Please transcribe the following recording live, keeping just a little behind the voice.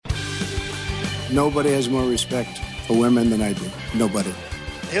Nobody has more respect for women than I do. Nobody.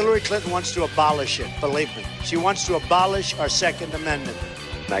 Hillary Clinton wants to abolish it, believe me. She wants to abolish our Second Amendment.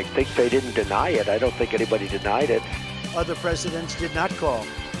 I think they didn't deny it. I don't think anybody denied it. Other presidents did not call.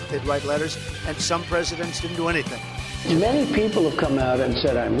 They'd write letters, and some presidents didn't do anything. Many people have come out and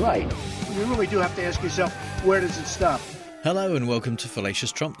said I'm right. You really do have to ask yourself, where does it stop? Hello and welcome to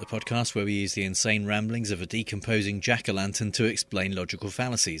Fallacious Trump, the podcast where we use the insane ramblings of a decomposing jack-o'-lantern to explain logical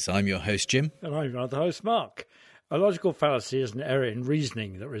fallacies. I'm your host, Jim. And I'm your other host, Mark. A logical fallacy is an error in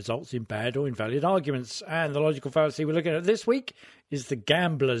reasoning that results in bad or invalid arguments. And the logical fallacy we're looking at this week is the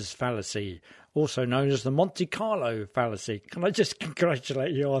gambler's fallacy, also known as the Monte Carlo fallacy. Can I just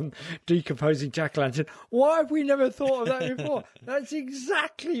congratulate you on decomposing jack-o'-lantern? Why have we never thought of that before? That's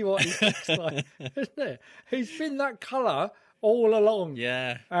exactly what he looks like, isn't it? He's been that colour all along.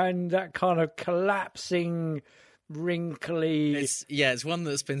 Yeah. And that kind of collapsing, wrinkly... It's one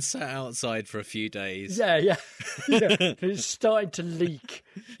that's been sat outside for a few days. Yeah. It's starting to leak.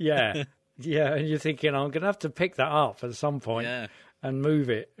 Yeah, and you're thinking, I'm going to have to pick that up at some point and move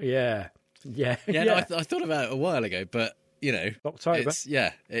it. Yeah. No, I thought about it a while ago, but, you know... October. It's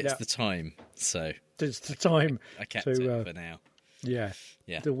the time, so... It's the time. I kept it for now. Yeah.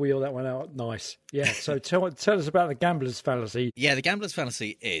 To wheel that one out nice. Yeah, so tell us about the gambler's fallacy. Yeah, the gambler's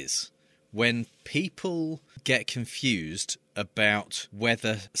fallacy is when people get confused about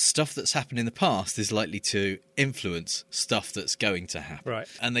whether stuff that's happened in the past is likely to influence stuff that's going to happen. Right.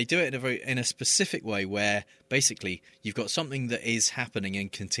 And they do it in a specific way where basically you've got something that is happening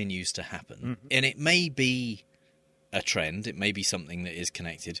and continues to happen. Mm-hmm. And it may be a trend, it may be something that is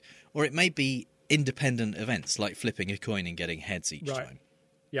connected, or it may be independent events like flipping a coin and getting heads each time.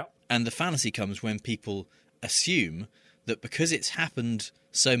 Yeah. And the fallacy comes when people assume that because it's happened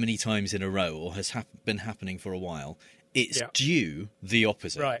so many times in a row or has been happening for a while, it's due the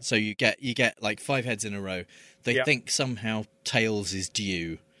opposite. Right. So you get like 5 heads in a row. They think somehow tails is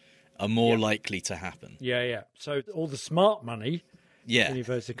due, are more likely to happen. Yeah. So all the smart money, in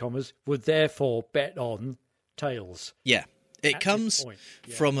inverted commas, would therefore bet on tails. Yeah. It comes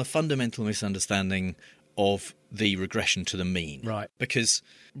from a fundamental misunderstanding of the regression to the mean. Right. Because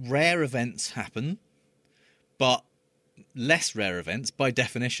rare events happen, but less rare events, by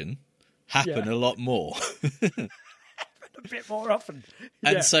definition, happen a lot more. A bit more often.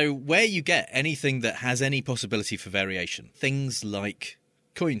 And so where you get anything that has any possibility for variation, things like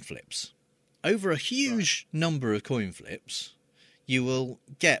coin flips, over a huge number of coin flips, you will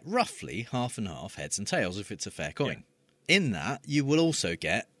get roughly half and half heads and tails if it's a fair coin. Yeah. In that, you will also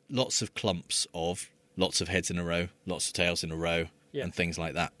get lots of clumps of lots of heads in a row, lots of tails in a row, and things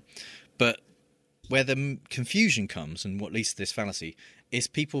like that. But where the confusion comes, and at least this fallacy, is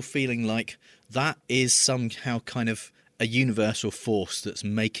people feeling like that is somehow kind of a universal force that's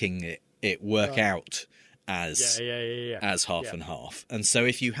making it work out as half and half. And so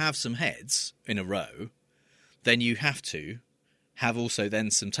if you have some heads in a row, then you have to have also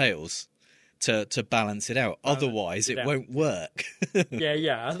then some tails to balance it out. Otherwise, it won't work.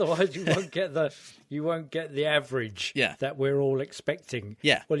 Otherwise, you won't get the average that we're all expecting.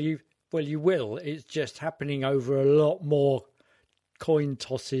 Yeah. Well, you will. It's just happening over a lot more coin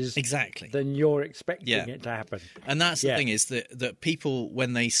tosses than you're expecting it to happen. And that's the thing is that people,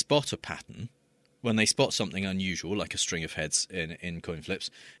 when they spot a pattern, when they spot something unusual, like a string of heads in coin flips,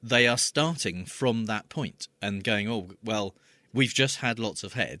 they are starting from that point and going, oh, well, we've just had lots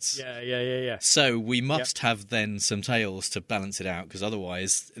of heads. Yeah. So we must have then some tails to balance it out, because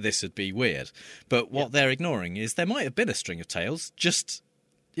otherwise this would be weird. But what they're ignoring is there might have been a string of tails, just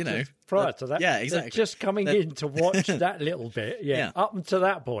prior to that. Yeah, exactly. They're just coming in to watch that little bit. Yeah. Up until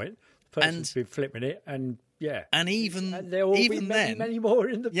that point, the person's been flipping it, and there will be many more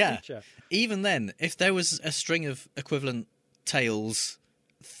in the future. Even then, if there was a string of equivalent tails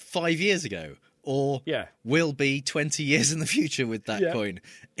 5 years ago, or will be 20 years in the future with that coin.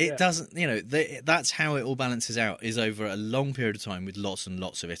 It doesn't, that's how it all balances out, is over a long period of time with lots and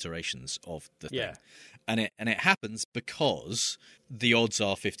lots of iterations of the thing. And it happens because the odds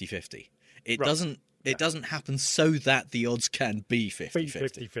are 50-50. It doesn't happen so that the odds can be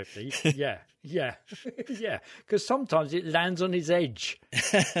 50-50. 50-50. Yeah. Because sometimes it lands on his edge.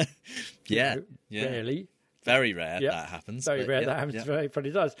 Rarely. Very rare that happens. Very rare that happens, but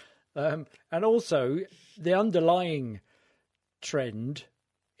it does. And also, the underlying trend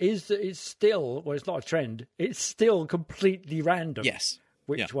is that it's still, well, it's not a trend, it's still completely random. Yes.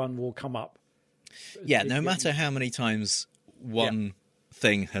 Which one will come up. Yeah, no matter how many times one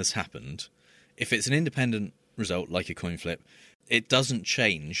thing has happened, if it's an independent result, like a coin flip, it doesn't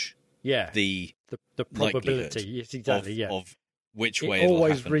change the probability. Yes, exactly, of which way it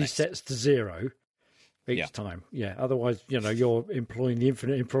always it'll happen resets next. to zero. each time. Yeah. Otherwise, you're employing the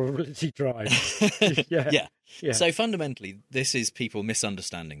infinite improbability drive. Yeah. So fundamentally, this is people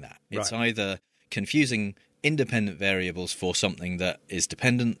misunderstanding that. It's Right. either confusing independent variables for something that is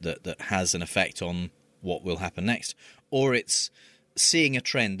dependent, that has an effect on what will happen next, or it's seeing a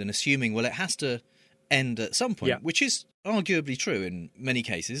trend and assuming, well, it has to end at some point, Yeah. which is arguably true in many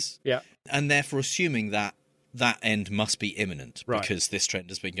cases, Yeah. and therefore assuming that that end must be imminent Right. because this trend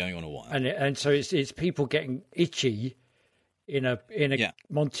has been going on a while. And so it's people getting itchy in a Yeah.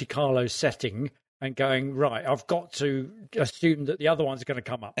 Monte Carlo setting and going, right, I've got to assume that the other one's going to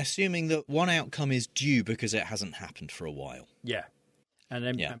come up. Assuming that one outcome is due because it hasn't happened for a while. Yeah. And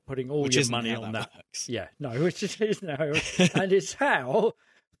then Yeah. putting all Which your isn't money how on that that. works. Yeah. No, which is now. And it's how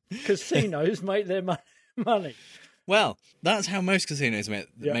casinos make their money. Well, that's how most casinos make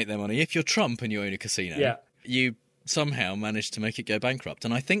Yeah. their money. If you're Trump and you own a casino, Yeah. you somehow manage to make it go bankrupt.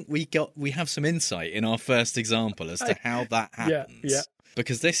 And I think we have some insight in our first example as to how that happens. Yeah.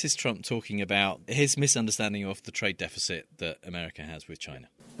 Because this is Trump talking about his misunderstanding of the trade deficit that America has with China.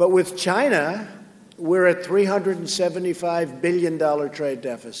 But with China, we're at $375 billion trade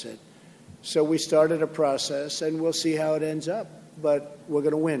deficit. So we started a process, and we'll see how it ends up. But we're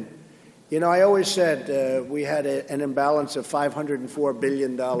going to win. I always said we had an imbalance of $504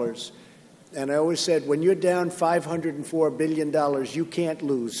 billion. And I always said, when you're down $504 billion, you can't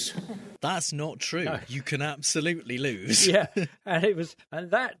lose. That's not true. No. You can absolutely lose. Yeah,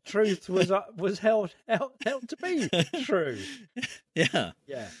 and that truth was held to be true. Yeah.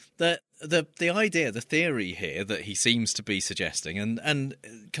 Yeah. The idea, the theory here that he seems to be suggesting, and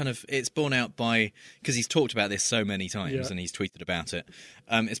kind of it's borne out by, because he's talked about this so many times and he's tweeted about it.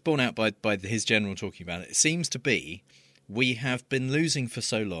 It's borne out by his general talking about it. It seems to be we have been losing for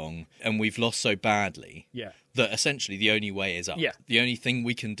so long and we've lost so badly. Yeah. That essentially the only way is up. Yeah. The only thing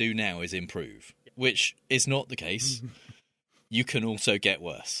we can do now is improve, which is not the case. You can also get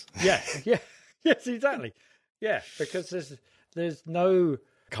worse. Yeah. Yes, exactly. Yeah, because there's no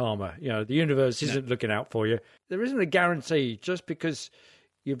karma. The universe isn't looking out for you. There isn't a guarantee just because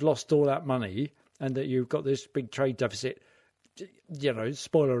you've lost all that money and that you've got this big trade deficit.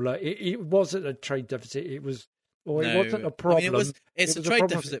 Spoiler alert, it wasn't a trade deficit. It was. Or it wasn't a problem. I mean, it's a trade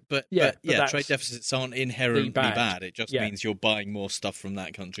deficit, but trade deficits aren't inherently bad. It just means you're buying more stuff from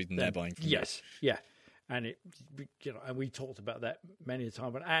that country than they're buying from you. Yes, yeah. And and we talked about that many a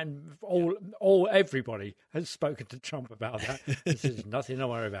time, and everybody has spoken to Trump about that. This is nothing to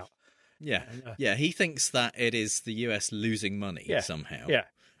worry about. Yeah, he thinks that it is the US losing money somehow. Yeah,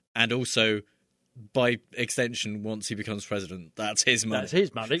 and also, by extension, once he becomes president, that's his money. That's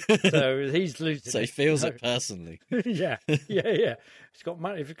his money, so he's losing. So he feels it personally. Yeah. It's got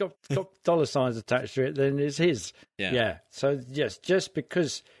money. If it's got dollar signs attached to it, then it's his. Yeah. So yes, just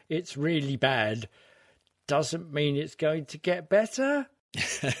because it's really bad doesn't mean it's going to get better.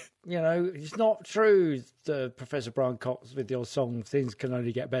 It's not true. Professor Brian Cox with your song, "Things Can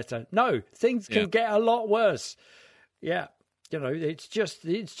Only Get Better." No, things can get a lot worse. Yeah. It's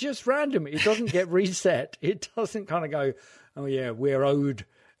just random. It doesn't get reset. It doesn't kind of go, oh yeah, we're owed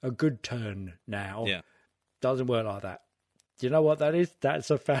a good turn now. Yeah. Doesn't work like that. Do you know what that is? That's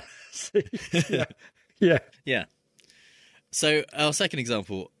a fallacy. Yeah. So our second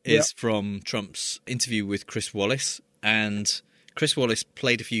example is from Trump's interview with Chris Wallace, and Chris Wallace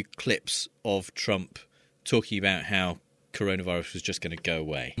played a few clips of Trump talking about how coronavirus was just going to go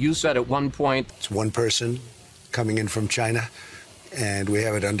away. You said at one point, It's one person coming in from China, and we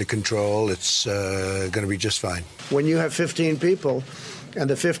have it under control. It's going to be just fine. When you have 15 people, and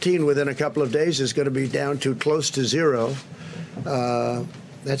the 15 within a couple of days is going to be down to close to zero,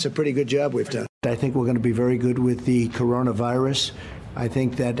 that's a pretty good job we've done. I think we're going to be very good with the coronavirus. I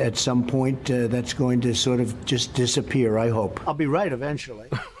think that at some point that's going to sort of just disappear, I hope. I'll be right eventually.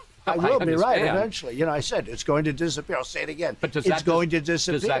 I will be right eventually. I said it's going to disappear. I'll say it again. But it's going to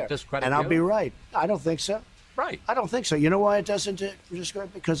disappear. Does that discredit and I'll you? be right. I don't think so. Right. I don't think so. You know why it doesn't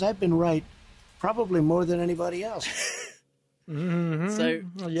discredit? Because I've been right probably more than anybody else. So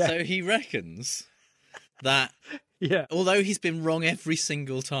he reckons that although he's been wrong every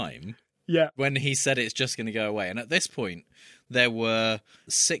single time when he said it's just going to go away, and at this point there were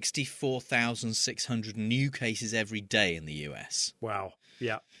 64,600 new cases every day in the US. Wow.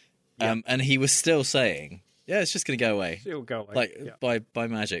 Yeah. And he was still saying, it's just going to go away. It'll go away. By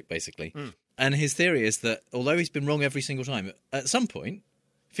magic, basically. And his theory is that although he's been wrong every single time, at some point,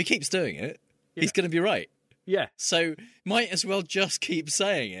 if he keeps doing it, he's going to be right. Yeah. So might as well just keep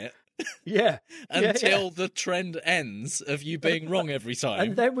saying it Yeah. until the trend ends of you being wrong every time.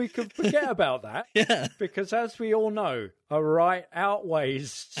 And then we can forget about that. Yeah. Because as we all know, a right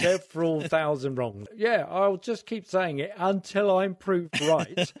outweighs several thousand wrong. Yeah, I'll just keep saying it until I'm proved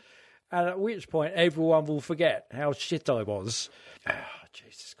right. And at which point everyone will forget how shit I was. Oh,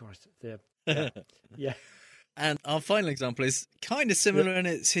 Jesus Christ. Yeah. And our final example is kind of similar, and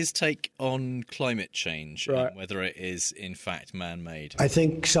it's his take on climate change and whether it is, in fact, man-made. I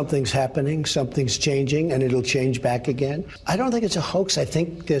think something's happening, something's changing, and it'll change back again. I don't think it's a hoax. I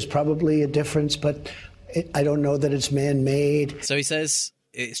think there's probably a difference, but I don't know that it's man-made. So he says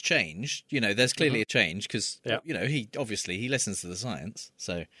it's changed. You know, there's clearly a change because, you know, he listens to the science,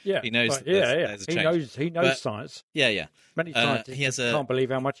 so he knows that there's a change. He knows science. Yeah. Many scientists can't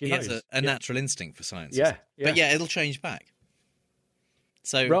believe how much he knows. He has a natural instinct for science. Yeah. But it'll change back.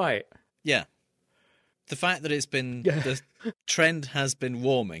 So yeah. The fact that it's been the trend has been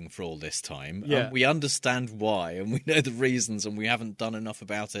warming for all this time, and we understand why, and we know the reasons, and we haven't done enough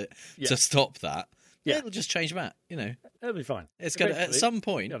about it to stop that. Yeah, it'll just change back. You know, it'll be fine. It's going to at some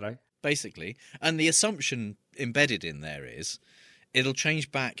point, basically. And the assumption embedded in there is it'll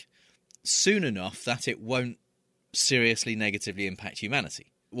change back soon enough that it won't seriously negatively impact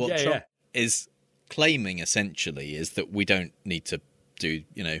humanity. What Trump is claiming essentially is that we don't need to do,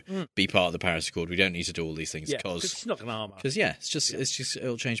 be part of the Paris Accord. We don't need to do all these things because it's not going to harm us. Because it's just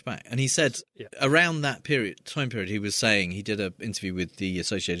it'll change back. And he said around that time period, he was saying he did an interview with the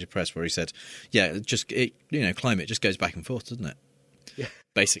Associated Press where he said, climate just goes back and forth, doesn't it? Yeah,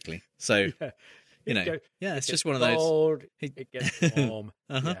 basically. So it's just one of those. Cold, it gets warm.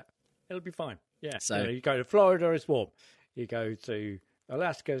 Yeah, it'll be fine. Yeah. So you go to Florida, it's warm. You go to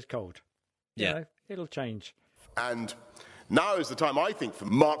Alaska, it's cold. It'll change. And now is the time, I think, for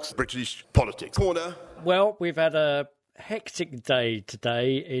Mark's British politics corner. Well, we've had a hectic day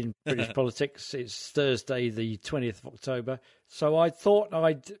today in British politics. It's Thursday, the 20th of October. So I thought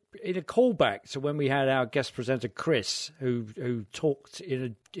in a callback to when we had our guest presenter, Chris, who talked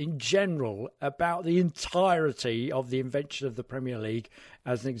in general about the entirety of the invention of the Premier League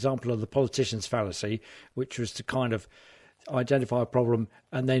as an example of the politician's fallacy, which was to kind of identify a problem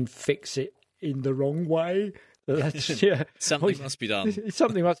and then fix it in the wrong way. Something must be done.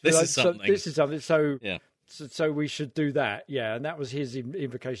 Something must be done. This is something. So we should do that. Yeah, and that was his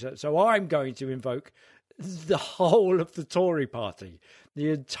invocation. So I'm going to invoke the whole of the Tory party,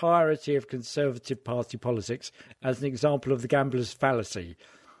 the entirety of Conservative Party politics as an example of the gambler's fallacy,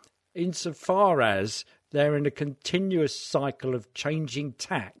 insofar as they're in a continuous cycle of changing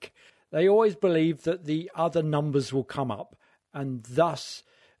tack. They always believe that the other numbers will come up and thus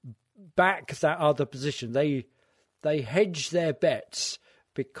back that other position. They hedge their bets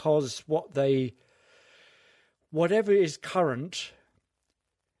because whatever is current,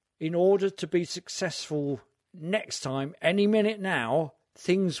 in order to be successful next time, any minute now,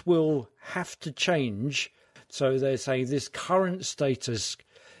 things will have to change. So they're saying this current status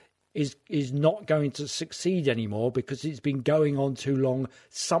is not going to succeed anymore because it's been going on too long.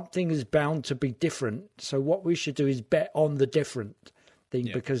 Something is bound to be different. So what we should do is bet on the different thing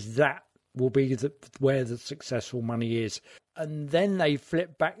because that will be where the successful money is. And then they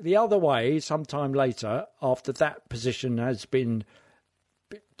flip back the other way sometime later after that position has been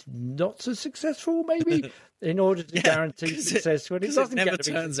not so successful, maybe, in order to guarantee success when it doesn't never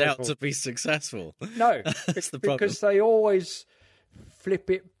turns out to be successful. No, that's the problem. Because they always flip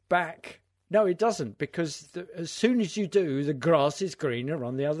it back. No, it doesn't, because as soon as you do, the grass is greener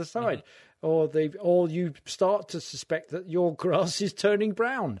on the other side. Or you start to suspect that your grass is turning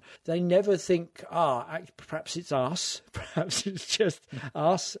brown. They never think, perhaps it's us, perhaps it's just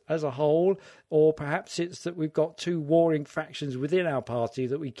us as a whole, or perhaps it's that we've got two warring factions within our party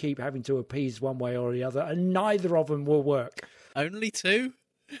that we keep having to appease one way or the other, and neither of them will work. Only two?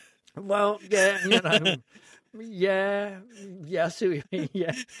 Well, I see what you mean,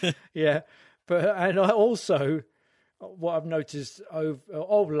 yeah. But and I also, what I've noticed of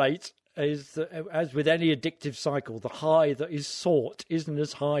late is that, as with any addictive cycle, the high that is sought isn't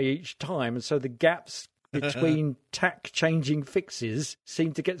as high each time, and so the gaps between tack-changing fixes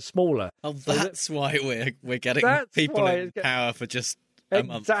seem to get smaller. Oh, that's why we're getting people in power for just a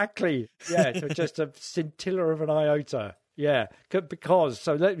month. Exactly, yeah, so just a scintilla of an iota. Yeah, because,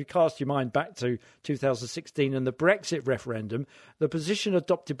 so let me cast your mind back to 2016 and the Brexit referendum. The position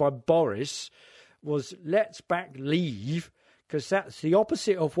adopted by Boris was let's back Leave, because that's the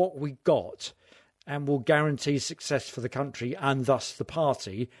opposite of what we got and will guarantee success for the country and thus the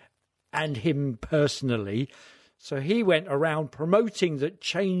party and him personally. So he went around promoting that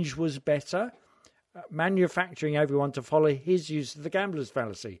change was better manufacturing everyone to follow his use of the gambler's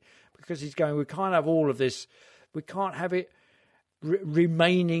fallacy, because he's going, we can't have all of this. We can't have it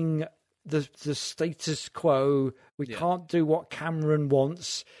remaining the status quo. We can't do what Cameron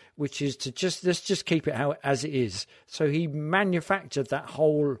wants, which is to let's just keep it as it is. So he manufactured that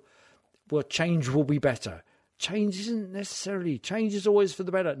whole, well, change will be better. Change isn't necessarily, change is always for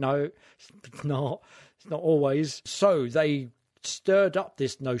the better. No, it's not. It's not always. So they stirred up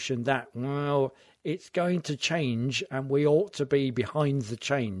this notion that, well, it's going to change and we ought to be behind the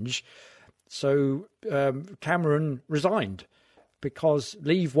change. So Cameron resigned because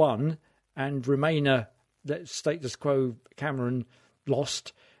Leave won and Remainer, that status quo, Cameron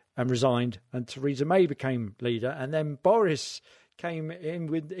lost and resigned, and Theresa May became leader. And then Boris came in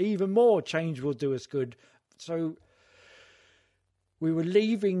with even more change will do us good. So we were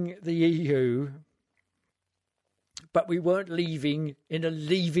leaving the EU, but we weren't leaving in a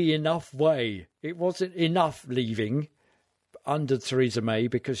leavy enough way. It wasn't enough leaving under Theresa May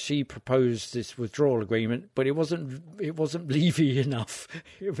because she proposed this withdrawal agreement, but it wasn't leavy enough.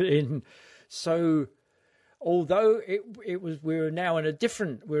 So although it was, we're now in a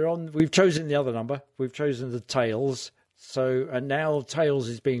different, we've chosen the other number, we've chosen the tails. So, and now tails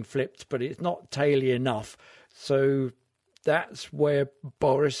is being flipped, but it's not taily enough. So that's where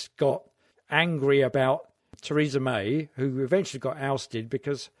Boris got angry about Theresa May, who eventually got ousted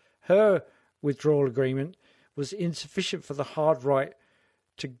because her withdrawal agreement was insufficient for the hard right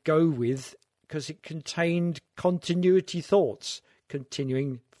to go with because it contained continuity thoughts,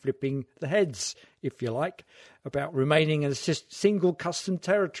 flipping the heads, if you like, about remaining in a single custom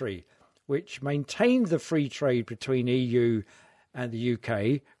territory, which maintained the free trade between EU and the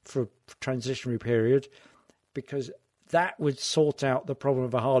UK for a transitionary period, because that would sort out the problem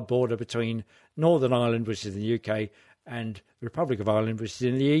of a hard border between Northern Ireland, which is in the UK, and the Republic of Ireland, which is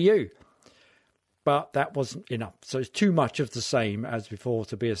in the EU. But that wasn't enough. So it's too much of the same as before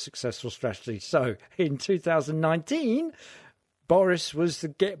to be a successful strategy. So in 2019, Boris was the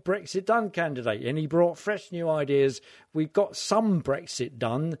Get Brexit Done candidate, and he brought fresh new ideas. We've got some Brexit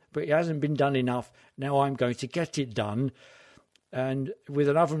done, but it hasn't been done enough. Now I'm going to get it done. And with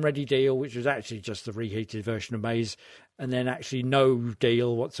an oven-ready deal, which was actually just the reheated version of May's, and then actually no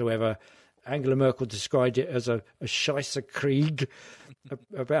deal whatsoever. Angela Merkel described it as a Scheisserkrieg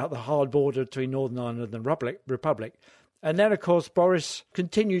about the hard border between Northern Ireland and the Republic. And then, of course, Boris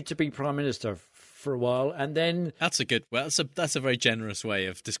continued to be Prime Minister for a while, and then that's a very generous way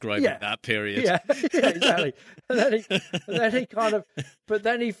of describing that period. Yeah, exactly. and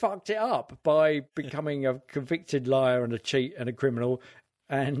then he fucked it up by becoming a convicted liar and a cheat and a criminal,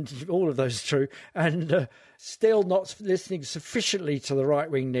 and all of those are true, and still not listening sufficiently to the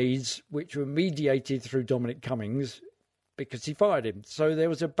right-wing needs, which were mediated through Dominic Cummings, because he fired him. So there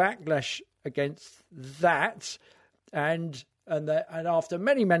was a backlash against that, and after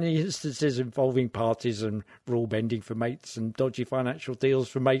many, many instances involving parties and rule bending for mates and dodgy financial deals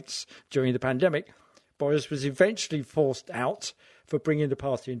for mates during the pandemic, Boris was eventually forced out for bringing the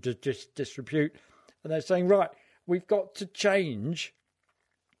party into disrepute. And they're saying, right, we've got to change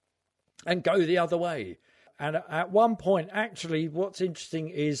and go the other way. And at one point, actually, what's interesting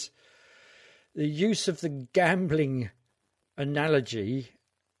is the use of the gambling analogy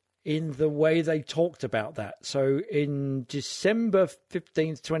in the way they talked about that. So in December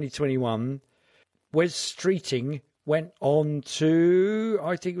 15th, 2021, Wes Streeting went on to,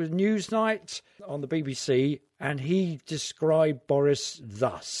 I think it was Newsnight on the BBC, and he described Boris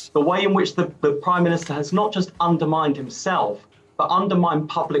thus. The way in which the Prime Minister has not just undermined himself, but undermined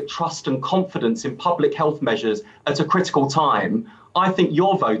public trust and confidence in public health measures at a critical time, I think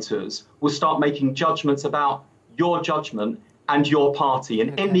your voters will start making judgments about your judgment and your party.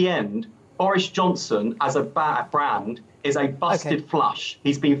 And in the end, Boris Johnson, as a brand, is a busted flush.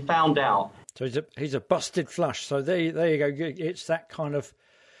 He's been found out. So he's a busted flush. So there you go. It's that kind of,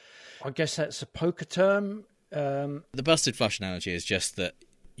 I guess that's a poker term. The busted flush analogy is just that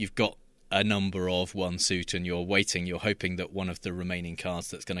you've got a number of one suit and you're hoping that one of the remaining cards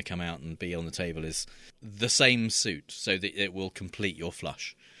that's going to come out and be on the table is the same suit, so that it will complete your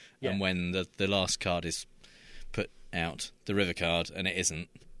flush. Yeah. And when the last card is put out, the river card, and it isn't,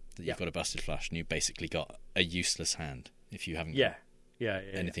 that you've got a busted flush, and you've basically got a useless hand if you haven't got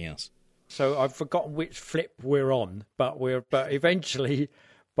anything else. So I've forgotten which flip we're on, but eventually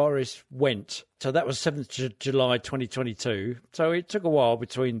Boris went. So that was 7th July 2022. So it took a while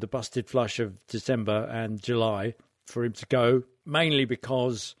between the busted flush of December and July for him to go, mainly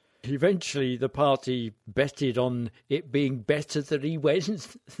because eventually the party betted on it being better that he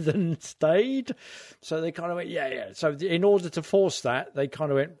went than stayed. So they kind of went, So in order to force that, they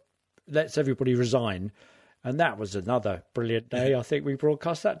kind of went, lets everybody resign. And that was another brilliant day. I think we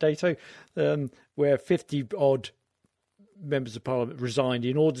broadcast that day too, where 50-odd members of Parliament resigned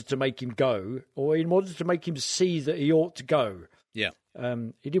in order to make him go, or in order to make him see that he ought to go. Yeah.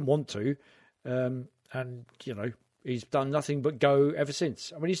 He didn't want to. And, he's done nothing but go ever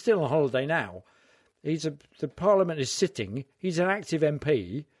since. I mean, he's still on holiday now. The Parliament is sitting. He's an active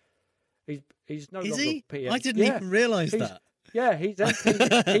MP. He's no Is longer he? PM. I didn't even realise that. Yeah, he's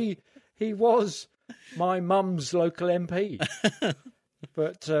MP. he was my mum's local MP.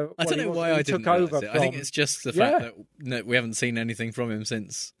 But I don't know why I didn't took over. It. I think it's just the fact that we haven't seen anything from him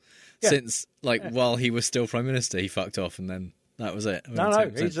since while he was still Prime Minister. He fucked off, and then that was it.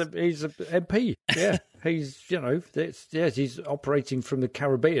 He's a MP. Yeah, he's operating from the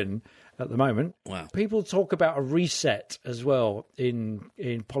Caribbean at the moment. Wow. People talk about a reset as well in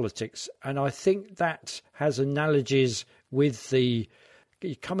politics, and I think that has analogies with the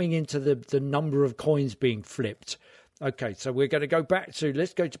coming into the number of coins being flipped. Okay, so we're going to go back to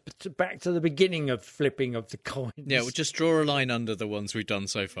back to the beginning of flipping of the coins. Yeah, we'll just draw a line under the ones we've done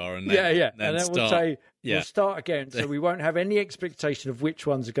so far, and then, and then start. We'll say we'll start again. So we won't have any expectation of which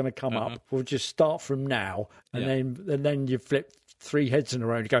ones are going to come up. We'll just start from now, and then you flip 3 heads in a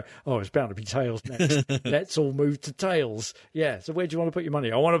row and you go, oh, it's bound to be tails next. Let's all move to tails. Yeah. So where do you want to put your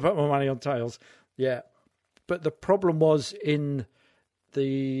money? I want to put my money on tails. Yeah. But the problem was in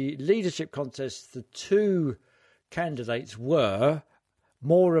the leadership contest, the 2 candidates were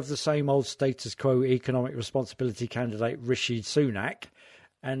more of the same old status quo economic responsibility candidate Rishi Sunak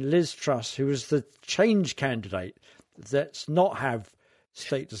and Liz Truss, who was the change candidate. Let's not have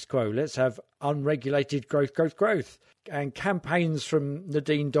status quo. Let's have unregulated growth. And campaigns from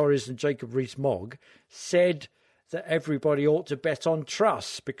Nadine Dorries and Jacob Rees-Mogg said that everybody ought to bet on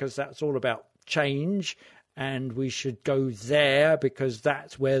Truss because that's all about change and we should go there because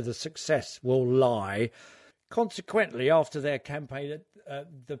that's where the success will lie. Consequently, after their campaign,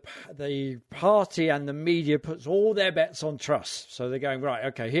 the party and the media puts all their bets on Truss. So they're going, right,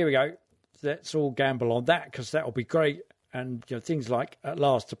 okay, here we go. Let's all gamble on that because that will be great. And things like, at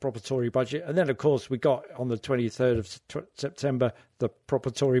last, a proper Tory budget. And then, of course, we got on the 23rd of September, the proper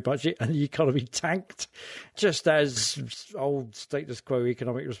Tory budget and the economy tanked, just as old status quo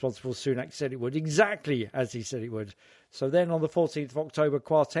economic responsible Sunak said it would, exactly as he said it would. So then on the 14th of October,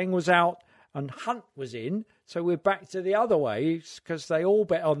 Kwarteng was out and Hunt was in. So we're back to the other way because they all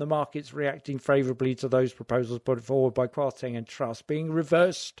bet on the markets reacting favourably to those proposals put forward by Kwarteng and Truss being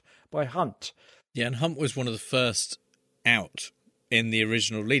reversed by Hunt. Yeah, and Hunt was one of the first out in the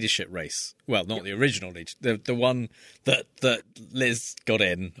original leadership race. Well, not the original leadership, the one that Liz got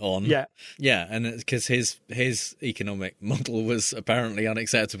in on. Yeah, and because his economic model was apparently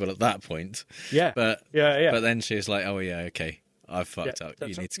unacceptable at that point. Yeah, but then she was like, oh yeah, okay, I've fucked up.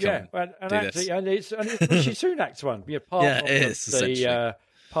 You need to come and do actually, this. And it's Rishi Sunak's one.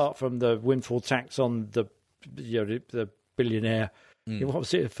 Apart from the windfall tax on the billionaire. What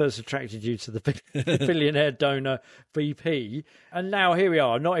was it that first attracted you to the billionaire donor VP? And now here we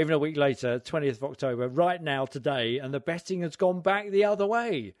are, not even a week later, 20th of October, right now, today, and the betting has gone back the other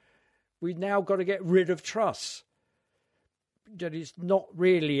way. We've now got to get rid of Truss. It's not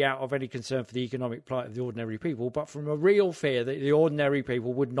really out of any concern for the economic plight of the ordinary people, but from a real fear that the ordinary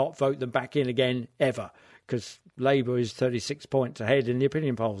people would not vote them back in again ever, because Labour is 36 points ahead in the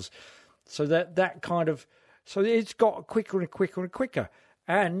opinion polls. So that kind of... So it's got quicker and quicker and quicker.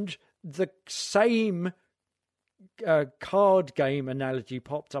 And the same card game analogy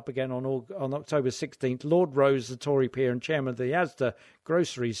popped up again on October 16th. Lord Rose, the Tory peer and chairman of the Asda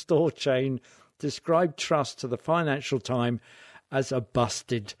grocery store chain, described Truss to the Financial Times as a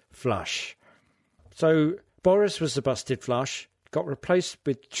busted flush. So Boris was the busted flush, got replaced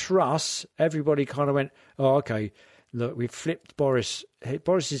with Truss. Everybody kind of went, oh, okay, look, we've flipped Boris.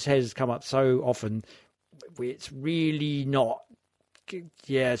 Boris's head has come up so often. It's really not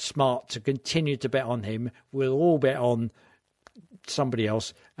smart to continue to bet on him. We'll all bet on somebody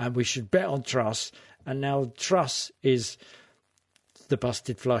else, and we should bet on Truss. And now Truss is the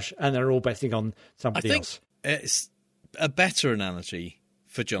busted flush, and they're all betting on somebody else. It's a better analogy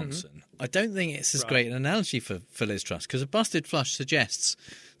for Johnson. Mm-hmm. I don't think it's as great an analogy for Liz Truss, because a busted flush suggests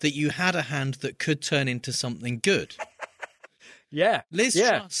that you had a hand that could turn into something good. Yeah. Liz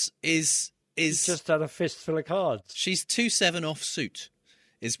Truss is just had a fistful of cards. She's 2-7 off suit,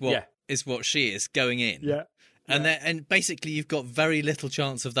 is what she is going in. Yeah, and basically you've got very little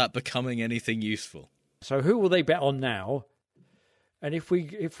chance of that becoming anything useful. So who will they bet on now? And if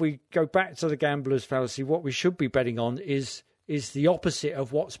we go back to the gambler's fallacy, what we should be betting on is the opposite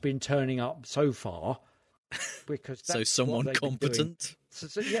of what's been turning up so far. Because so someone competent.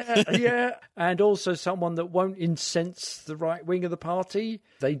 Yeah. And also someone that won't incense the right wing of the party.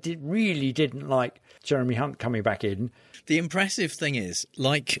 They really didn't like Jeremy Hunt coming back in. The impressive thing is,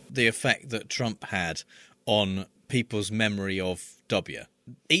 like the effect that Trump had on people's memory of W,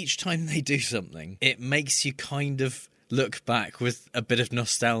 each time they do something, it makes you kind of look back with a bit of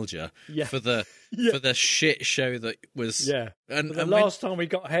nostalgia for the shit show that was. Yeah. And the last time we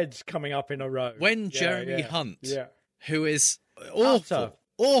got heads coming up in a row. When Jeremy Hunt, who is awful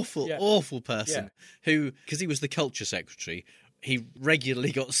person, who, because he was the culture secretary, he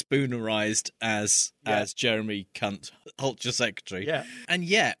regularly got spoonerized as Jeremy Cunt, culture secretary. Yeah. And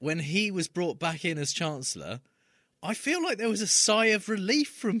yet, when he was brought back in as chancellor, I feel like there was a sigh of relief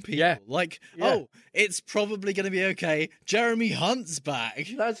from people. Yeah. Like, oh, it's probably going to be okay. Jeremy Hunt's back.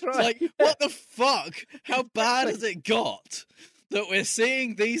 That's right. It's like, what the fuck? How bad has it got that we're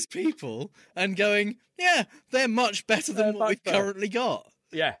seeing these people and going, yeah, they're much better than what we've currently got?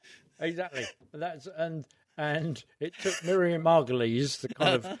 Yeah, exactly. And it took Miriam Margolyes, the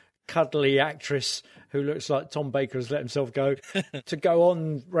kind of cuddly actress who looks like Tom Baker has let himself go, to go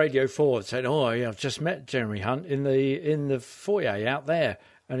on Radio 4 and said, "Oh, yeah, I've just met Jeremy Hunt in the foyer out there."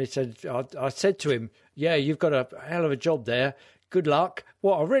 And he said, I said to him, "Yeah, you've got a hell of a job there. Good luck."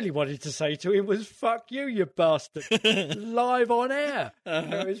 What I really wanted to say to him was, "Fuck you, you bastard." Live on air.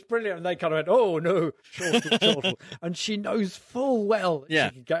 It was brilliant. And they kind of went, "Oh, no, chortle." And she knows full well that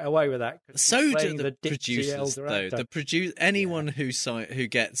she can get away with that. So do the producers, though. Anyone who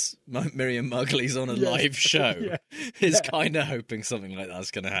gets Miriam Margolyes on a live show is kind of hoping something like that's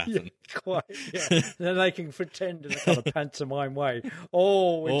going to happen. Yeah, quite, yeah. Then they can pretend in a kind of pantomime way.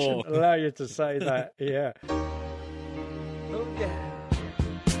 Oh, we shouldn't allow you to say that. Yeah. Oh, yeah.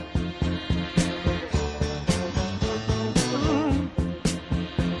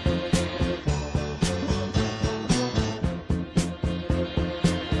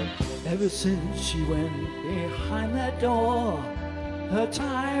 Ever since she went behind that door, her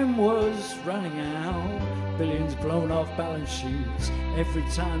time was running out. Billions blown off balance sheets. Every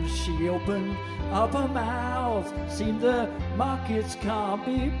time she opened up her mouth, seemed the markets can't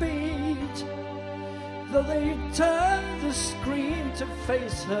be beat. Though they turned the screen to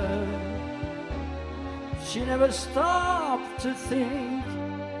face her, she never stopped to think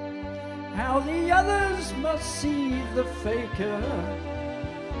how the others must see the faker.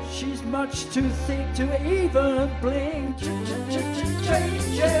 She's much too thick to even blink. Changes.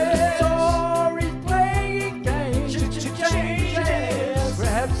 Stories playing games. Changes.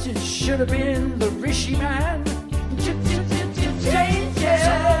 Perhaps it should have been the Rishi man. Changes.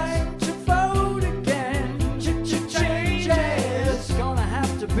 Time to vote again. Changes. Gonna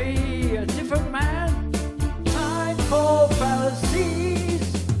have to be a different man. Time for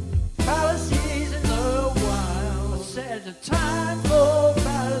fallacies. Fallacies in the wild. I said the time for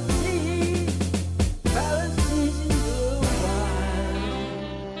fallacies. Fallacies in the wild.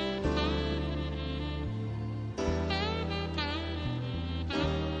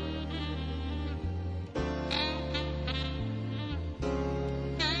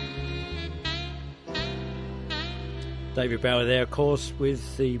 David Bowie there, of course,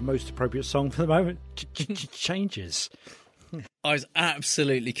 with the most appropriate song for the moment, Changes. I was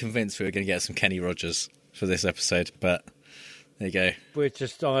absolutely convinced we were going to get some Kenny Rogers for this episode, but there you go. We're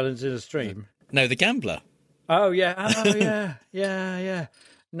just islands in a stream. No, The Gambler. Oh, yeah. Yeah.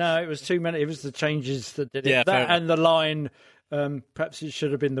 No, it was too many. It was the changes that did it. Yeah, that and the line, perhaps it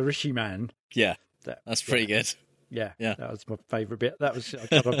should have been the Rishi man. Yeah, that's pretty good. Yeah, that was my favourite bit. That was, I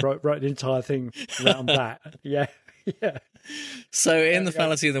kind of wrote the entire thing around that. Yeah. So in the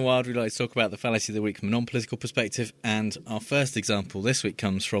Fallacy of the Wild, we like to talk about the Fallacy of the Week from a non-political perspective, and our first example this week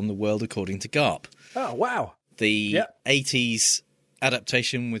comes from The World According to Garp. Oh, wow. The 80s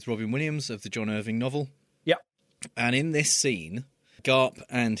adaptation with Robin Williams of the John Irving novel. Yep. And in this scene, Garp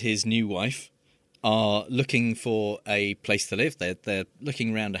and his new wife are looking for a place to live. They're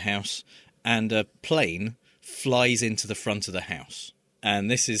looking around a house, and a plane flies into the front of the house. And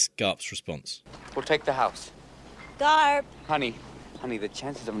this is Garp's response. We'll take the house. Garp. Honey, the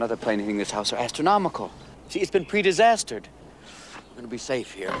chances of another plane hitting this house are astronomical. See, it's been pre-disastered. We're going to be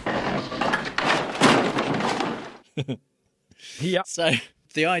safe here. Yeah. So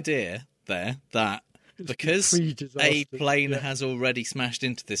the idea there that because a plane has already smashed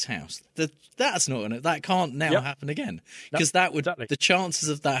into this house, that's not gonna, that can't now happen again, because that would the chances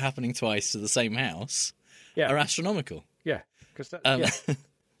of that happening twice to the same house are astronomical. Yeah, because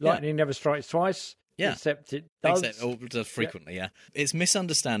lightning never strikes twice. Yeah, except it does. Frequently. Yeah, it's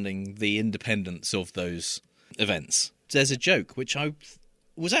misunderstanding the independence of those events. There's a joke which I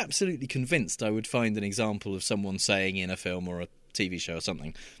was absolutely convinced I would find an example of someone saying in a film or a TV show or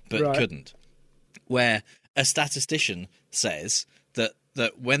something, but Right. couldn't. Where a statistician says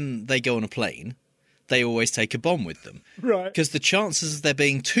that when they go on a plane, they always take a bomb with them. Right. Because the chances of there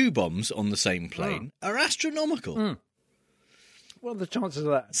being 2 bombs on the same plane are astronomical. What are the chances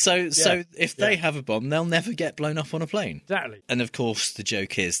of that? So if they Yeah. have a bomb, they'll never get blown up on a plane. Exactly. And of course, the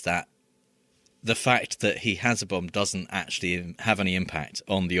joke is that the fact that he has a bomb doesn't actually have any impact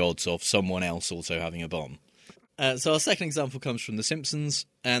on the odds of someone else also having a bomb. So our second example comes from The Simpsons,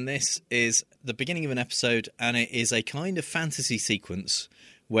 and this is the beginning of an episode, and it is a kind of fantasy sequence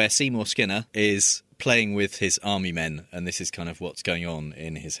where Seymour Skinner is playing with his army men, and this is kind of what's going on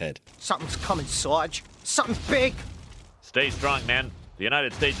in his head. Something's coming, Sarge. Something big. Stay strong, men. The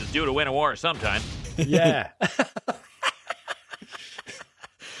United States is due to win a war sometime. Yeah.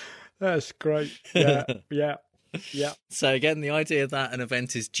 That's great. Yeah, yeah, yeah. So again, the idea that an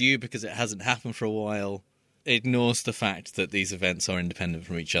event is due because it hasn't happened for a while ignores the fact that these events are independent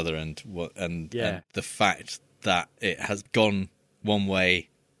from each other, and the fact that it has gone one way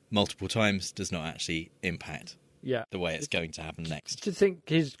multiple times does not actually impact the way it's going to happen next. Do you think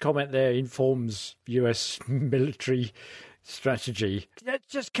his comment there informs US military strategy? Let's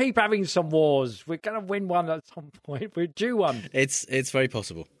just keep having some wars. We're going to win one at some point. We're due one. It's very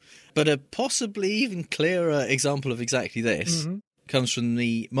possible. But a possibly even clearer example of exactly this comes from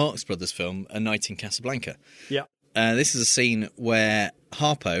the Marx Brothers film A Night in Casablanca. Yeah. This is a scene where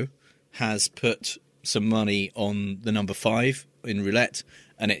Harpo has put some money on the number 5 in roulette,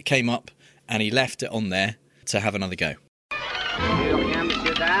 and it came up, and he left it on there to have another go.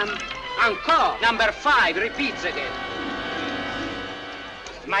 Monsieur, dame. Encore. Number 5 repeats again.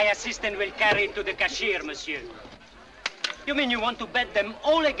 My assistant will carry it to the cashier, monsieur. You mean you want to bet them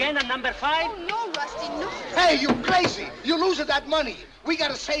all again on number 5? Oh, no, Rusty, no. Hey, you crazy. You losing that money. We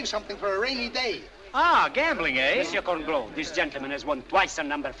got to save something for a rainy day. Ah, gambling, eh? Monsieur Cornblow, this gentleman has won twice on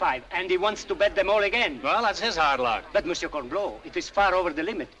number 5, and he wants to bet them all again. Well, that's his hard luck. But, Monsieur Cornblow, it is far over the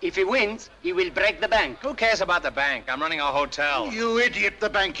limit. If he wins, he will break the bank. Who cares about the bank? I'm running a hotel. You idiot. The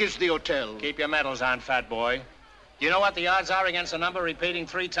bank is the hotel. Keep your medals on, fat boy. Do you know what the odds are against a number repeating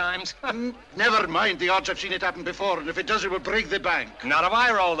 3 times? Never mind the odds. I've seen it happen before, and if it does, it will break the bank. Not if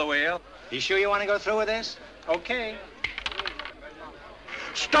I roll the wheel. You sure you want to go through with this? Okay.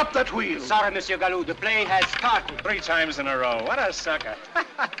 Stop that wheel. Sorry, Monsieur Galou. The play has started. 3 times in a row. What a sucker.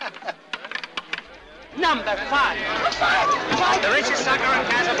 Number 5. The richest sucker in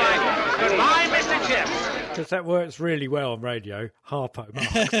Casablanca. Goodbye, Mr. Chips. Because that works really well on radio. Harpo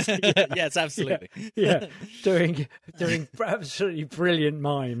Marx. Yes, absolutely. Yeah. Doing absolutely brilliant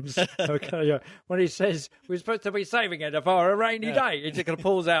mimes. Okay, when he says we're supposed to be saving it for a rainy day, he's just going to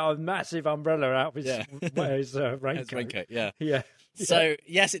pulls out a massive umbrella out of his raincoat. Yeah. So,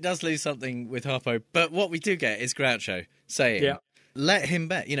 yes, it does lose something with Harpo, but what we do get is Groucho saying, let him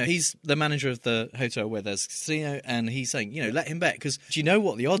bet. You know, he's the manager of the hotel where there's a casino, and he's saying, let him bet, because do you know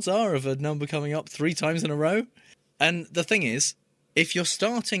what the odds are of a number coming up 3 times in a row? And the thing is, if you're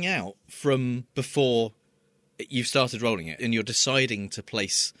starting out from before you've started rolling it, and you're deciding to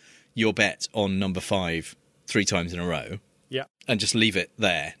place your bet on number 5 3 times in a row, and just leave it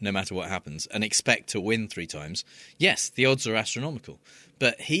there, no matter what happens, and expect to win 3 times, yes, the odds are astronomical.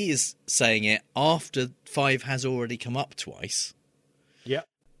 But he is saying it after 5 has already come up twice. Yeah.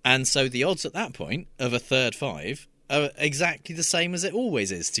 And so the odds at that point of a third 5 are exactly the same as it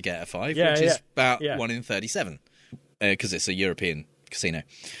always is to get a 5, which is about 1 in 37, because it's a European casino.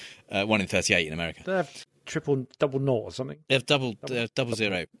 1 in 38 in America. They have double naught or something. They have double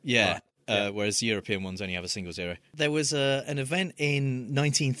zero. Yeah. Whereas European ones only have a single 0. There was an event in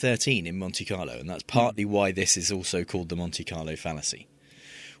 1913 in Monte Carlo, and that's partly why this is also called the Monte Carlo fallacy,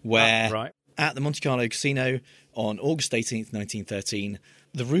 where at the Monte Carlo casino on August 18th, 1913,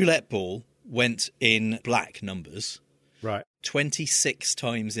 the roulette ball went in black numbers 26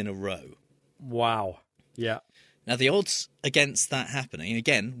 times in a row. Wow. Yeah. Now, the odds against that happening,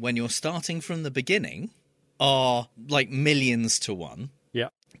 again, when you're starting from the beginning, are like millions to 1. Yeah.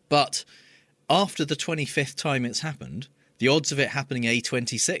 But after the 25th time it's happened, the odds of it happening a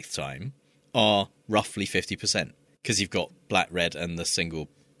 26th time are roughly 50%, because you've got black, red, and the single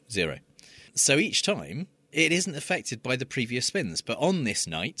 0. So each time, it isn't affected by the previous spins. But on this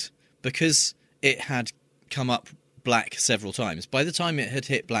night, because it had come up black several times, by the time it had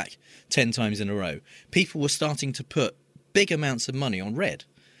hit black 10 times in a row, people were starting to put big amounts of money on red,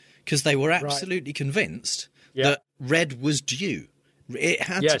 because they were absolutely convinced that red was due. It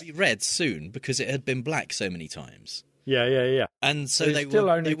had to be red soon because it had been black so many times. Yeah. And so they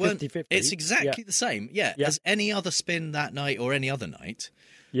weren't only 50-50. It's exactly the same. Yeah, as any other spin that night or any other night.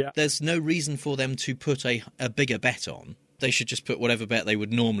 Yeah. There's no reason for them to put a bigger bet on they should just put whatever bet they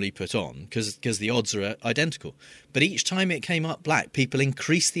would normally put on because the odds are identical. But each time it came up black, people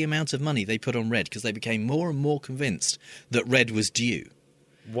increased the amount of money they put on red because they became more and more convinced that red was due.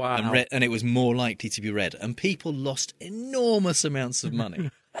 Wow. And it was more likely to be red. And people lost enormous amounts of money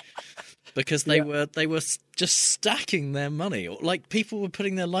because they were just stacking their money. Like, people were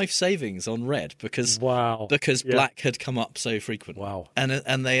putting their life savings on red because black had come up so frequently. Wow.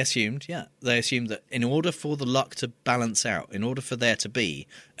 And they assumed that in order for the luck to balance out, in order for there to be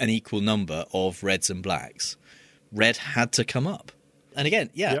an equal number of reds and blacks, red had to come up. And again,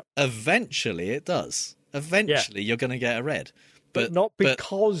 eventually it does. Eventually you're going to get a red. But not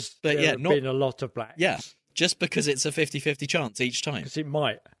because there have been a lot of blacks. Yeah, just because it's a 50-50 chance each time. Because it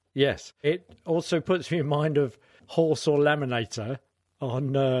might, yes. It also puts me in mind of Horse or Laminator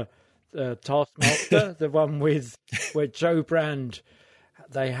on Taskmaster, the one where Joe Brand,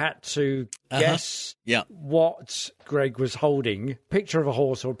 they had to guess what Greg was holding, picture of a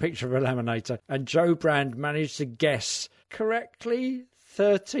horse or a picture of a laminator, and Joe Brand managed to guess correctly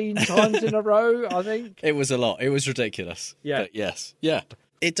 13 times in a row, I think. It was a lot. It was ridiculous. Yeah. But yes. Yeah.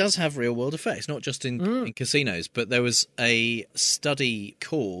 It does have real-world effects, not just in casinos, but there was a study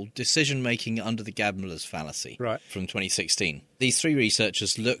called Decision-Making Under the Gambler's Fallacy from 2016. These 3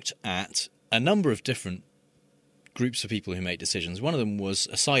 researchers looked at a number of different groups of people who make decisions. One of them was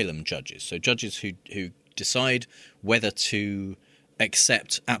asylum judges, so judges who decide whether to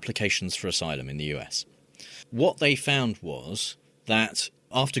accept applications for asylum in the US. What they found was that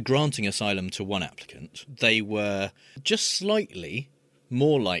after granting asylum to one applicant, they were just slightly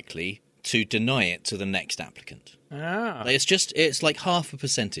more likely to deny it to the next applicant. It's like half a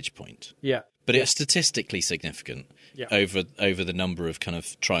percentage point. Yeah. But it's statistically significant over the number of kind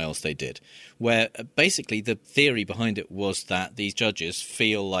of trials they did, where basically the theory behind it was that these judges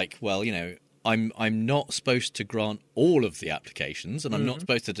feel like, well, you know, I'm not supposed to grant all of the applications and I'm not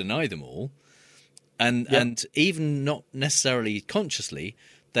supposed to deny them all. And even not necessarily consciously,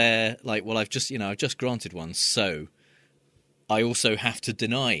 they're like, well, I've just granted one, so I also have to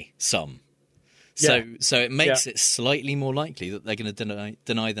deny some. So it makes it slightly more likely that they're going to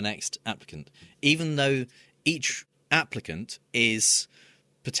deny the next applicant, even though each applicant is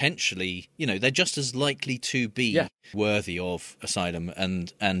potentially, you know, they're just as likely to be worthy of asylum,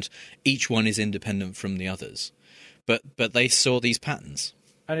 and each one is independent from the others. But they saw these patterns.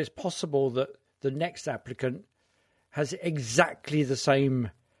 And it's possible that the next applicant has exactly the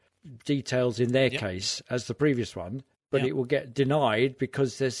same details in their case as the previous one, but it will get denied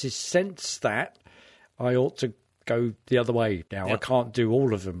because there's this sense that I ought to go the other way now. I can't do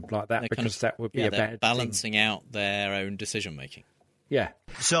all of them like that because that would be a bad balancing out their own decision making. Yeah.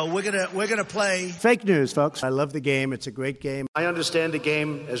 So we're gonna play fake news, folks. I love the game. It's a great game. I understand the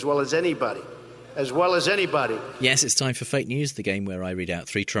game as well as anybody. Yes, it's time for Fake News, the game where I read out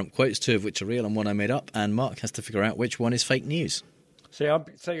 3 Trump quotes, 2 of which are real and 1 I made up, and Mark has to figure out which one is fake news. See,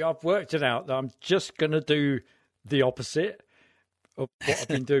 I've worked it out that I'm just going to do the opposite of what I've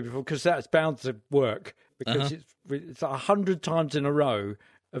been doing before, because that's bound to work, because it's 100 times in a row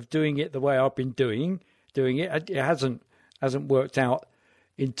of doing it the way I've been doing it. It hasn't worked out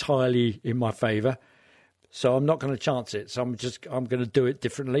entirely in my favour. So I'm not going to chance it. So I'm going to do it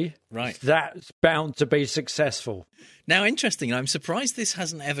differently. Right. That's bound to be successful. Now, interesting, I'm surprised this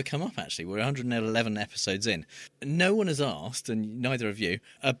hasn't ever come up, actually. We're 111 episodes in. No one has asked, and neither of you,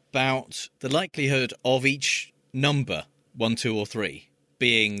 about the likelihood of each number, 1, 2, or 3,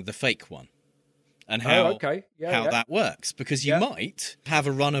 being the fake one. And how that works. Because you might have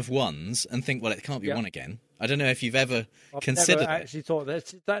a run of 1s and think, well, it can't be 1 again. I don't know if you've ever considered I actually thought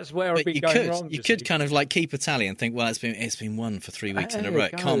that's where I've been going wrong. You could kind of like keep a tally and think, well, it's been 1 for 3 weeks in a row.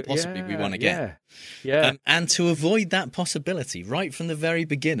 It can't possibly be 1 again. Yeah. And to avoid that possibility, right from the very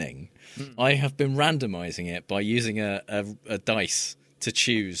beginning, I have been randomising it by using a dice to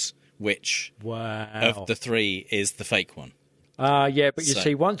choose which of the 3 is the fake one. But you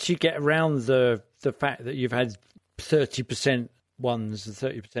see, once you get around the fact that you've had 30% 1s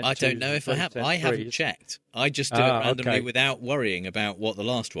and 30%. I don't know if I have. I haven't checked. I just do it randomly without worrying about what the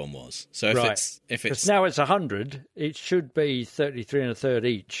last one was. So if it's now it's 100, it should be 33 1/3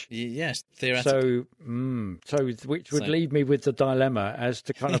 each. Yes, theoretically. So which would leave me with the dilemma as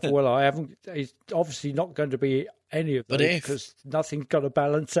to kind of it's obviously not going to be any of those because nothing's got to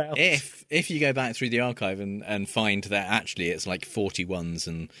balance out. If you go back through the archive and find that actually it's like 41s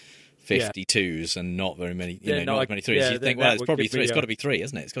and 52s and not very many, not many 3s. You think, well, it's probably 3. It's got to be 3,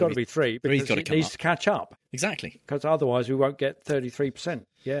 isn't it? It's got to be 3 because it needs to catch up. Exactly. Because otherwise we won't get 33%.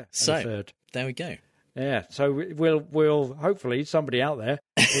 Yeah. So there we go. Yeah. So we'll hopefully somebody out there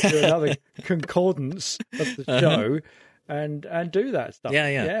will do another concordance of the show and do that stuff.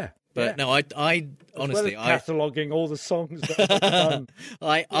 Yeah. But no, I honestly, cataloguing all the songs that I've done.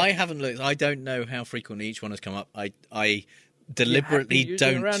 I haven't looked. I don't know how frequently each one has come up. I deliberately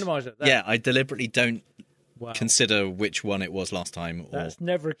don't. Randomizer, I deliberately don't consider which one it was last time. That's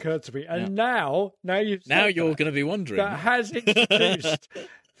never occurred to me. And now you're going to be wondering. That has introduced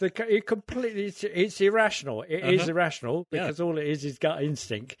it completely. It's irrational. It is irrational because all it is gut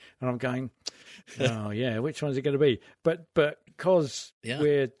instinct. And I'm going, oh yeah, which one's it going to be? But because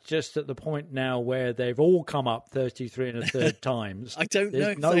we're just at the point now where they've all come up 33 1/3 times. I don't know.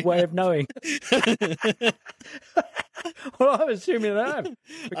 There's no way of knowing. Well, I'm assuming that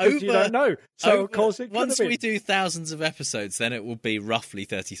because you don't know. So of course, once we do thousands of episodes, then it will be roughly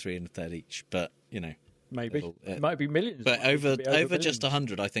 33 1/3 each. But maybe it might be millions. But over just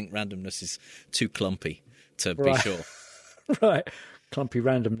 100, I think randomness is too clumpy to be sure. Right, clumpy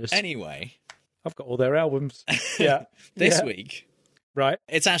randomness. Anyway, I've got all their albums. Yeah, this week, right?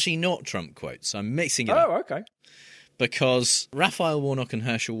 It's actually not Trump quotes. I'm mixing it up. Oh, okay. Because Raphael Warnock and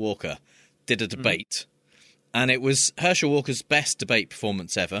Herschel Walker did a debate. And it was Herschel Walker's best debate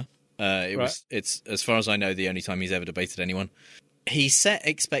performance ever. It's, as far as I know, the only time he's ever debated anyone. He set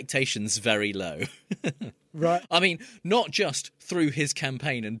expectations very low. Right. I mean, not just through his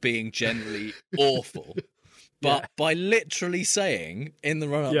campaign and being generally awful, but by literally saying in the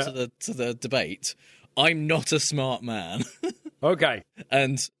run-up to the debate, I'm not a smart man. Okay.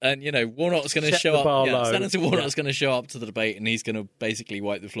 And Warnock's going to show up. Senator Warnock's going to show up to the debate and he's going to basically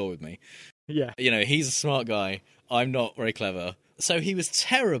wipe the floor with me. Yeah. He's a smart guy. I'm not very clever. So he was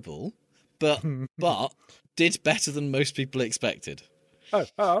terrible, but did better than most people expected. Oh,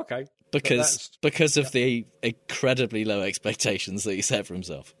 okay. Because of the incredibly low expectations that he set for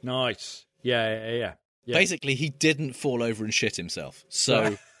himself. Nice. Yeah. Basically, he didn't fall over and shit himself.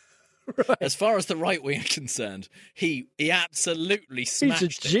 So, as far as the right wing are concerned, he absolutely smashed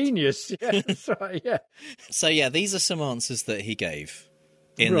it. He's a genius. Yeah, that's right, yeah. So, these are some answers that he gave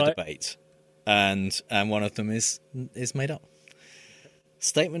in the debate. And one of them is made up.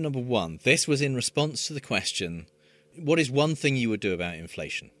 Statement number 1. This was in response to the question, what is one thing you would do about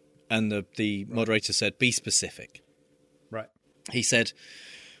inflation? And the moderator said, be specific. Right. He said,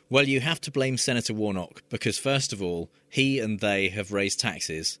 well, you have to blame Senator Warnock because, first of all, he and they have raised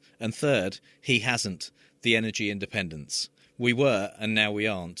taxes. And third, he hasn't, the energy independence. We were, and now we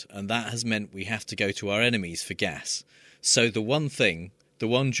aren't. And that has meant we have to go to our enemies for gas. So the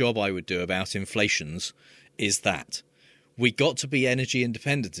one job I would do about inflations is that. We got to be energy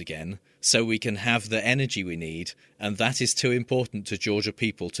independent again so we can have the energy we need, and that is too important to Georgia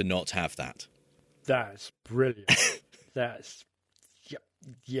people to not have that. That's brilliant. That's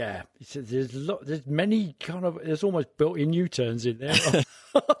yeah. There's many there's almost built-in U-turns in there.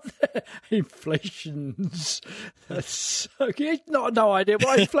 Inflation's that's he's not no idea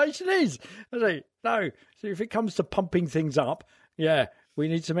what inflation is. No. So if it comes to pumping things up, we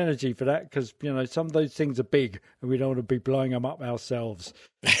need some energy for that because, some of those things are big and we don't want to be blowing them up ourselves.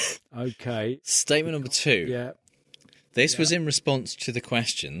 Okay. Statement number 2. Yeah. This was in response to the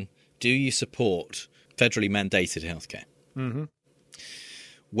question, do you support federally mandated healthcare? Mm-hmm.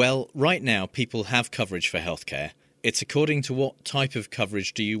 Well, right now, people have coverage for healthcare. It's according to what type of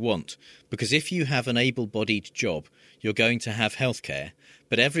coverage do you want? Because if you have an able-bodied job, you're going to have healthcare.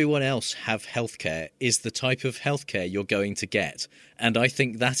 But everyone else have healthcare is the type of healthcare you're going to get. And I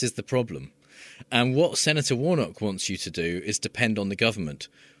think that is the problem. And what Senator Warnock wants you to do is depend on the government.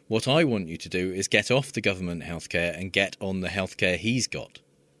 What I want you to do is get off the government healthcare and get on the healthcare he's got.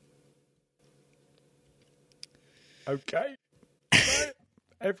 Okay.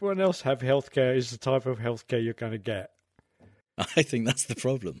 Everyone else have healthcare is the type of healthcare you're going to get. I think that's the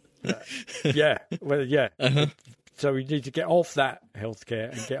problem. Yeah. Well, yeah. Uh-huh. So we need to get off that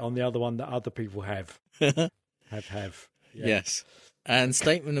healthcare and get on the other one that other people have. Have. Yeah. Yes. And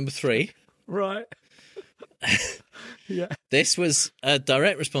statement number 3. Right. Yeah. This was a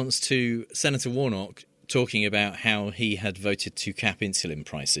direct response to Senator Warnock talking about how he had voted to cap insulin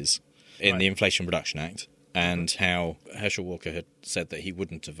prices in the Inflation Reduction Act and how Herschel Walker had said that he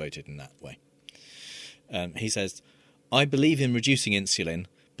wouldn't have voted in that way. He says, I believe in reducing insulin,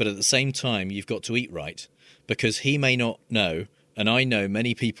 but at the same time you've got to eat right. Because he may not know, and I know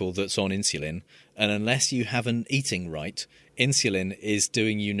many people that's on insulin, and unless you haven't eating right, insulin is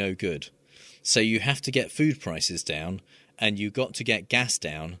doing you no good. So you have to get food prices down, and you got to get gas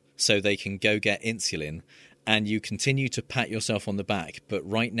down so they can go get insulin, and you continue to pat yourself on the back. But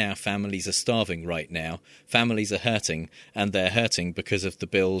right now, families are starving right now. Families are hurting, and they're hurting because of the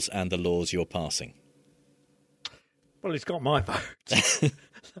bills and the laws you're passing. Well, he's got my vote.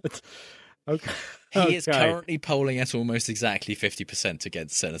 Okay. He is Okay. currently polling at almost exactly 50%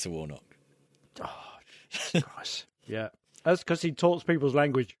 against Senator Warnock. Jesus Christ. Yeah. That's because he talks people's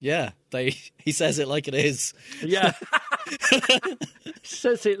language. Yeah, he says it like it is. Yeah.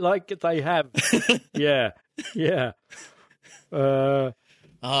 Says it like they have. Yeah. Yeah. That's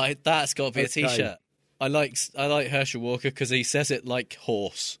got to be a Okay. T-shirt. I like Herschel Walker because he says it like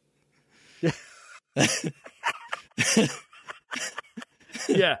horse.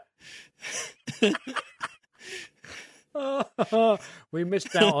 Yeah. We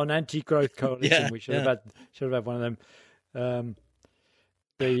missed out on Anti-Growth Coalition. Yeah, We should have had one of them.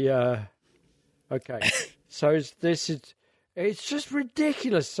 Okay. So it's just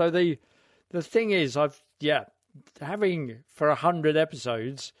ridiculous. So the thing is, having for 100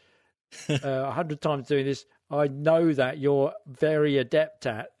 episodes, 100 times doing this, I know that you're very adept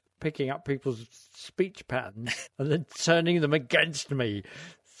at picking up people's speech patterns and then turning them against me.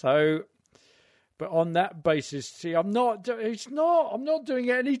 So, but on that basis, see, I'm not doing it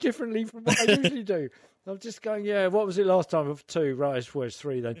any differently from what I usually do. I'm just going, what was it last time? Of 2, right? It's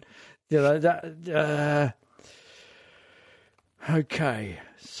 3 then. Okay.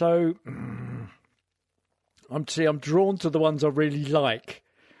 So, I'm drawn to the ones I really like,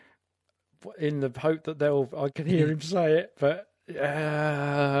 in the hope that I can hear him say it. But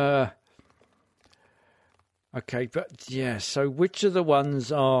okay, but yeah. So, which of the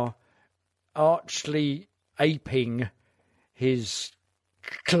ones are archly aping his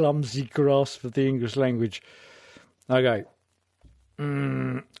clumsy grasp of the English language? Okay.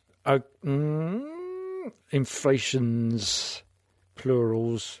 Inflation's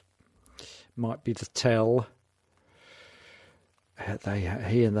plurals might be the tell.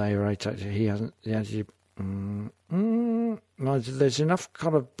 He and they are actually. He hasn't. There's enough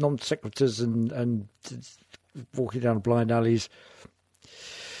kind of non sequiturs and walking down blind alleys.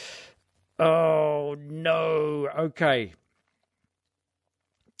 Oh no! Okay.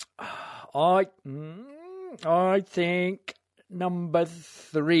 I think number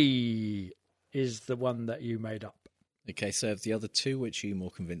 3 is the one that you made up. Okay, so of the other 2, which are you more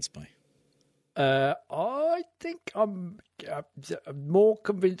convinced by? I think I'm more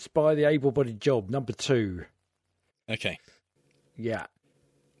convinced by the able-bodied job, number 2. Okay. Yeah.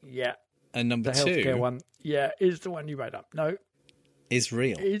 And number the 2 healthcare one, is the one you made up. No, is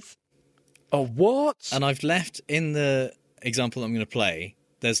real. What? And I've left in the example I'm going to play.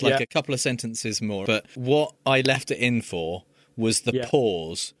 There's like a couple of sentences more, but what I left it in for was the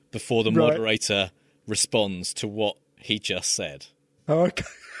pause before the moderator responds to what he just said. Okay.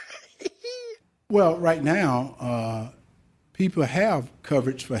 Well, right now, people have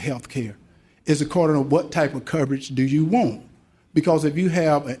coverage for health care. It's according to what type of coverage do you want. Because if you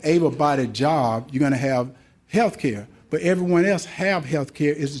have an able-bodied job, you're going to have health care. But everyone else have health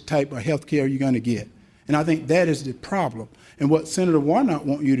care is the type of health care you're going to get. And I think that is the problem. And what Senator Warnock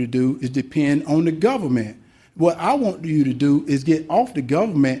wants you to do is depend on the government. What I want you to do is get off the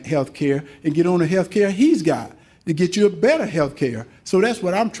government health care and get on the health care he's got to get you a better health care. So that's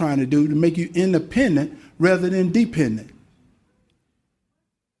what I'm trying to do, to make you independent rather than dependent.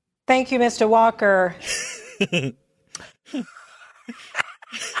 Thank you, Mr. Walker.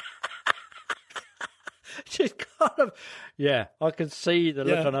 She's kind of, I can see the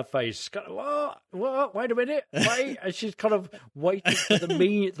look on her face. Kind of, what? Wait a minute, wait. And she's kind of waiting for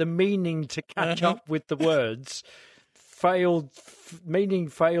the meaning to catch up with the words. Meaning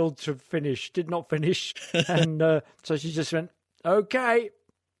failed to finish, did not finish. And so she just went, okay,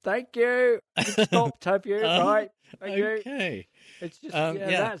 thank you. You stopped, have you? Right, thank you. Okay. It's just,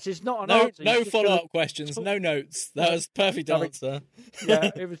 it's not an answer. No follow-up questions, no notes. That was perfect answer.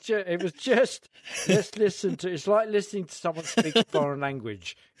 It was just let's listen to. It's like listening to someone speak a foreign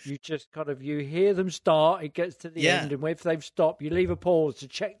language. You just kind of you hear them start, it gets to the end, and if they've stopped, you leave a pause to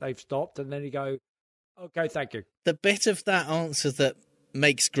check they've stopped, and then you go, okay, thank you. The bit of that answer that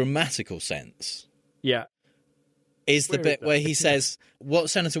makes grammatical sense. Is the bit where he says,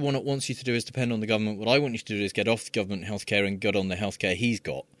 what Senator Warnock wants you to do is depend on the government. What I want you to do is get off the government healthcare and get on the healthcare he's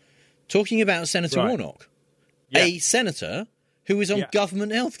got. Talking about Senator Warnock, a senator who is on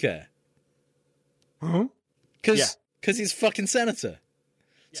government healthcare. Because he's fucking senator.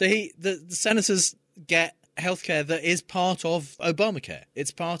 So the senators get healthcare that is part of Obamacare.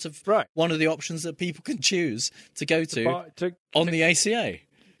 It's part of one of the options that people can choose to go to on the ACA.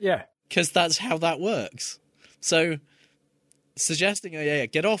 Yeah. Because that's how that works. So suggesting,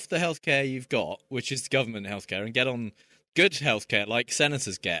 get off the healthcare you've got, which is government healthcare, and get on good healthcare like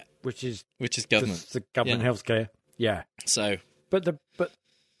senators get, which is government. The government healthcare. Yeah. So, but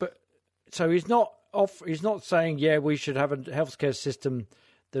so he's not off. He's not saying we should have a healthcare system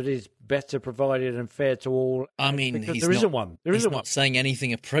that is better provided and fair to all? I mean, because there isn't one. There isn't one. Not saying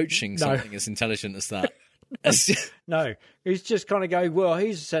anything approaching something as intelligent as that. No, he's just kind of going, well,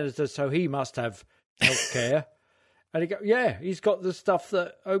 he's a senator, so he must have health care. And he go, yeah, he's got the stuff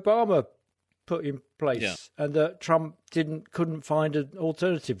that Obama put in place and that Trump couldn't find an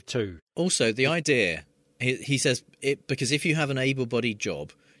alternative to. Also, the idea, he says, because if you have an able-bodied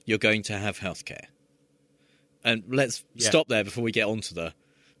job, you're going to have health care. And let's stop there before we get onto the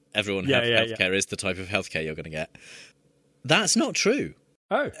everyone have health care is the type of health care you're going to get. That's not true.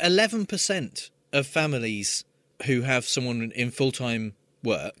 11% of families who have someone in full-time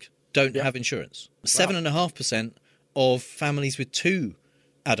work don't have insurance. 7.5% of families with 2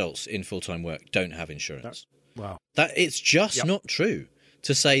 adults in full-time work don't have insurance. That it's just not true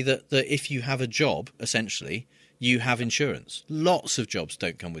to say that if you have a job, essentially, you have insurance. Lots of jobs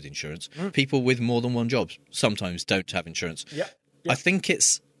don't come with insurance. People with more than one job sometimes don't have insurance. I think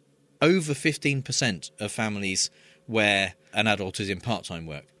it's over 15% of families where an adult is in part-time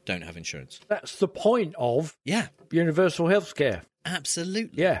work don't have insurance. That's the point of universal health care.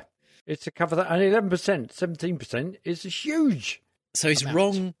 Absolutely. Yeah. It's to cover that. And 11%, 17% is huge. So he's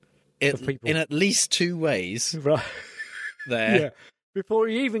wrong in at least 2 ways. Right. There. Yeah. Before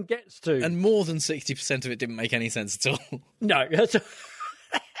he even gets to. And more than 60% of it didn't make any sense at all. No.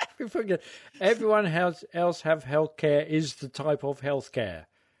 Everyone else have health care is the type of health care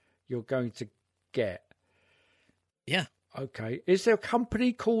you're going to get. Yeah. Okay. Is there a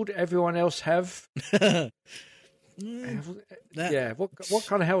company called Everyone Else Have? What kind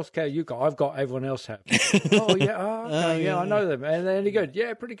of health care you got? I've got Everyone Else Have. Okay, I know them. And they're any good.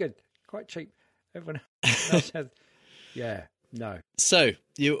 Yeah, pretty good. Quite cheap. Everyone else has. Yeah, no. So,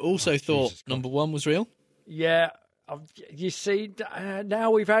 you also thought number 1 was real? Yeah. You see,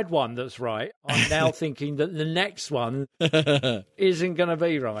 now we've had one that's right. I'm now thinking that the next one isn't going to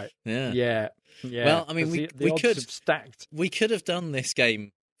be right. Yeah. Yeah. Well, I mean, we could have stacked. We could have done this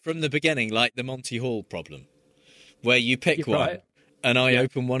game from the beginning, like the Monty Hall problem, where you pick one and I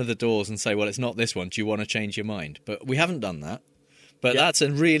open one of the doors and say, well, it's not this one. Do you want to change your mind? But we haven't done that. But that's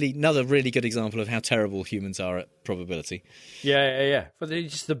another really good example of how terrible humans are at probability. Yeah. But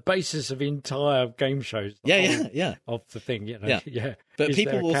it's just the basis of entire game shows. Of the thing, you know. Yeah. But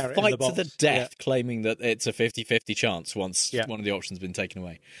people will fight to the death claiming that it's a 50-50 chance once one of the options has been taken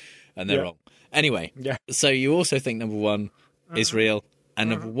away. And they're wrong. Anyway, so you also think number 1 is real, and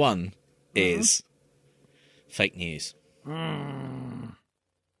number 1 is fake news. I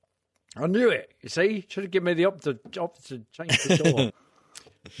knew it. You see, should have given me the option to change the door.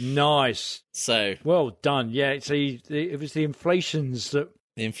 Nice. So well done. Yeah. See, it was the inflations that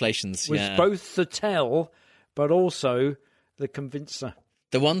was both the tell, but also the convincer.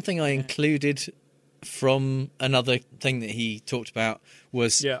 The one thing I included from another thing that he talked about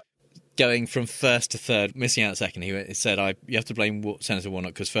was going from first to third, missing out second. He said, you have to blame Senator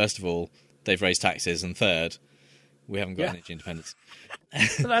Warnock because, first of all, they've raised taxes, and third, we haven't got energy independence.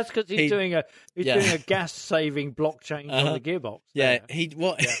 That's because he's doing a gas-saving blockchain on the gearbox.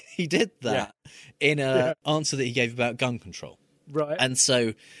 He did that in an answer that he gave about gun control. Right. And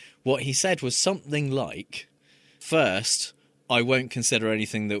so what he said was something like, first, I won't consider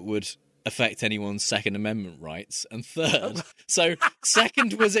anything that would affect anyone's Second Amendment rights, and third, so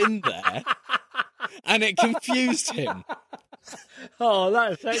second was in there, and it confused him. Oh,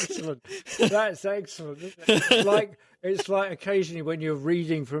 that's excellent. That's excellent. It's like occasionally when you're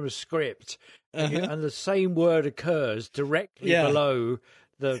reading from a script and the same word occurs directly below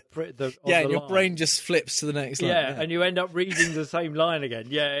the and your brain just flips to the next line. And you end up reading the same line again.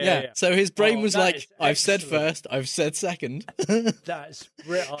 Yeah. So his brain was like, I've said first, I've said second. That's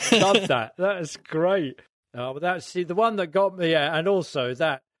I love that. That's great. But that's the one that got me. And also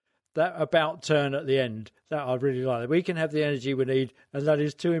that about turn at the end. That I really like. We can have the energy we need, and that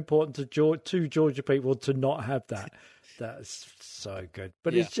is too important to Georgia people to not have that. That's so good.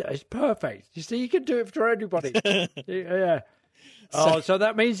 But it's perfect. You see, you can do it for everybody. Yeah. So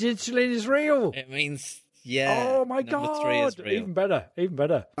that means insulin is real. It means, Oh, my God. 3 is real. Even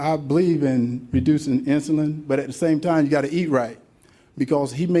better. I believe in reducing insulin, but at the same time, you got to eat right.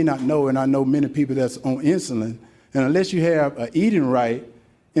 Because he may not know, and I know many people that's on insulin, and unless you have eating right,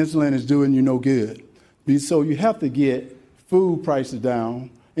 insulin is doing you no good. So you have to get food prices down,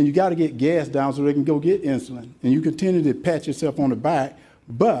 and you got to get gas down so they can go get insulin. And you continue to pat yourself on the back,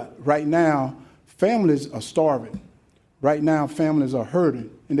 but right now, families are starving. Right now, families are hurting,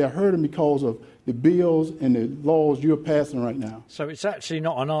 and they're hurting because of the bills and the laws you're passing right now. So it's actually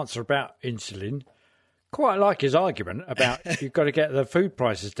not an answer about insulin. Quite like his argument about you've got to get the food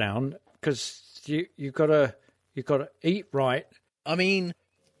prices down because you've got to eat right. I mean,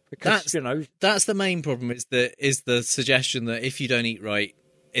 Because, that's the main problem is the suggestion that if you don't eat right,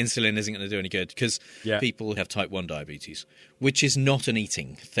 insulin isn't going to do any good because people have type 1 diabetes, which is not an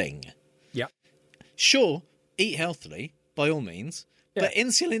eating thing. Yeah. Sure, eat healthily, by all means, but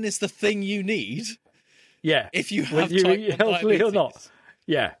insulin is the thing you need. Yeah. If you have you type eat 1 healthily diabetes. or not.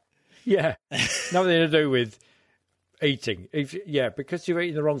 Yeah. Yeah. Nothing to do with eating. Because you're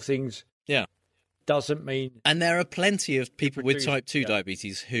eating the wrong things. Yeah. Doesn't mean. And there are plenty of people with type 2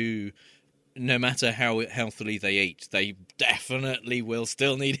 diabetes who, no matter how healthily they eat, they definitely will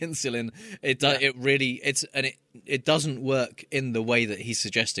still need insulin. It doesn't work in the way that he's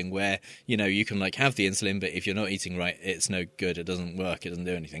suggesting, where you can have the insulin, but if you're not eating right, it's no good. It doesn't work. It doesn't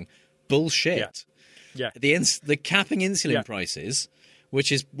do anything. Bullshit. Yeah. The capping insulin prices,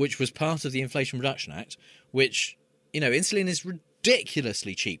 which was part of the Inflation Reduction Act, which insulin is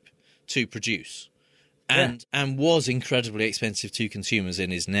ridiculously cheap to produce. And was incredibly expensive to consumers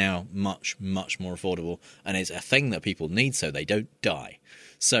and is now much, much more affordable. And it's a thing that people need so they don't die.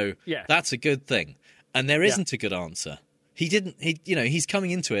 So that's a good thing. And there isn't a good answer. He's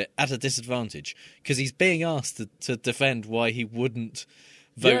coming into it at a disadvantage because he's being asked to defend why he wouldn't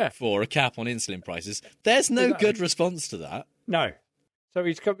vote for a cap on insulin prices. There's no good response to that. No. So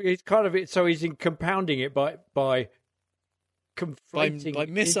he's compounding it by conflating by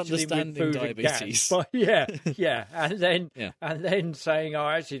misunderstanding food diabetes. And then saying,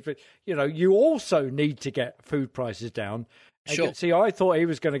 you also need to get food prices down. Sure. See, I thought he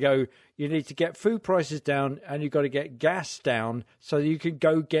was going to go, you need to get food prices down and you've got to get gas down so you can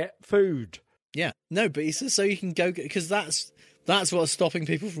go get food. Yeah. No, but he says so you can go, because that's what's stopping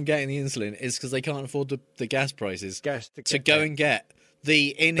people from getting the insulin, is because they can't afford the gas prices to go and get the,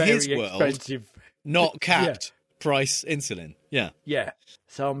 in very his world, expensive, not capped price insulin. Yeah. Yeah.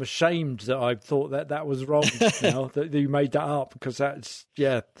 So I'm ashamed that I thought that was wrong now, that you made that up, because that's,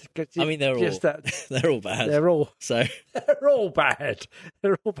 I mean, they're all bad. They're all bad.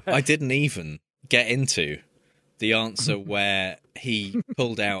 They're all bad. I didn't even get into the answer where he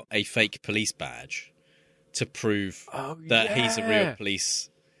pulled out a fake police badge to prove that he's a real police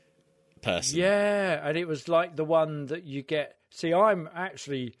person. Yeah, and it was like the one that you get. See, I'm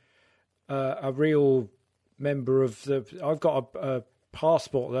actually a real member of I've got a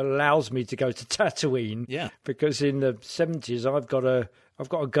passport that allows me to go to Tatooine. Yeah, because in the 70s I've got a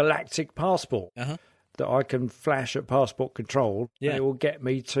galactic passport that I can flash at passport control. Yeah, and it will get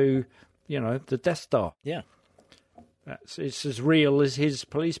me to the Death Star. Yeah, it's as real as his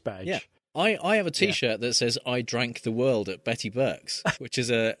police badge. Yeah. I have a T-shirt that says "I drank the world" at Betty Burke's, which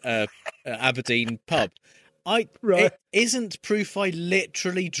is a Aberdeen pub. It isn't proof I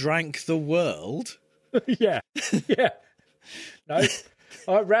literally drank the world. Yeah. No,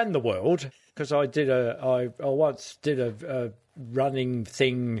 I ran the world because I once did a running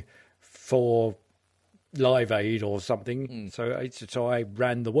thing for Live Aid or something. So I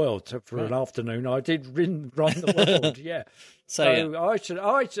ran the world. So for an afternoon, I did run the world. Yeah. So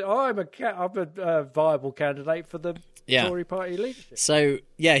I'm a viable candidate for the Tory party leadership. So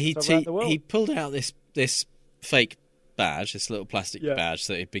he pulled out this fake badge, this little plastic badge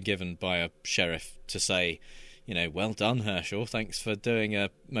that he'd been given by a sheriff to say, well done, Herschel, thanks for doing a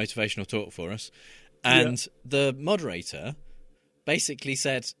motivational talk for us. And the moderator basically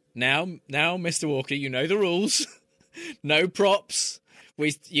said, now, Mr. Walker, you know the rules. No props.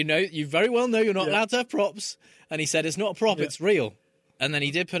 You very well know you're not allowed to have props. And he said, it's not a prop, it's real. And then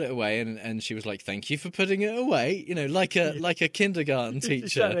he did put it away, and she was like, thank you for putting it away, like a kindergarten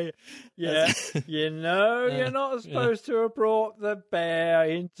teacher. Yeah, you're not supposed to have brought the bear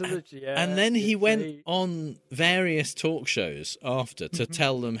into the... and then he went on various talk shows after to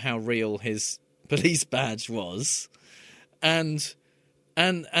tell them how real his police badge was. And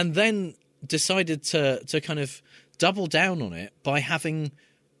then decided to kind of double down on it by having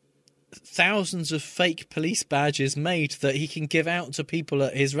thousands of fake police badges made that he can give out to people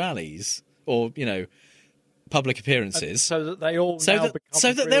at his rallies or public appearances, so that they all they're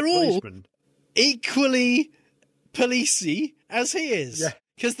all equally policey as he is,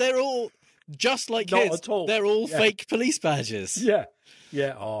 because they're all just like his. They're all fake police badges. Yeah.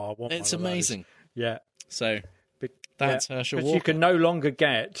 It's amazing. Yeah. So that's Herschel Walker. You can no longer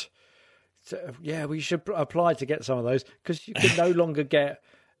get. We should apply to get some of those, because you can no longer get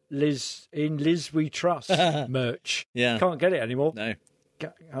Liz We Trust merch. Yeah, can't get it anymore. No, I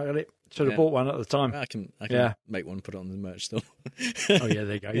got it. Should have bought one at the time. I can make one, put it on the merch store. Oh yeah,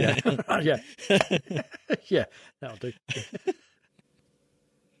 there you go. Yeah, that'll do.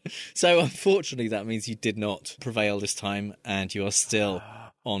 So unfortunately, that means you did not prevail this time, and you are still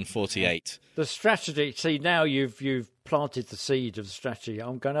on 48. The strategy. See, now you've planted the seed of the strategy.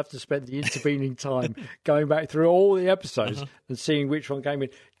 I'm going to have to spend the intervening time going back through all the episodes and seeing which one came in,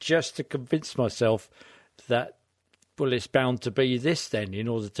 just to convince myself that, well, it's bound to be this then, in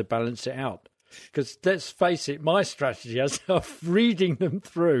order to balance it out. Because let's face it, my strategy is of reading them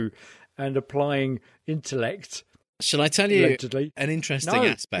through and applying intellect. Shall I tell you allegedly. An interesting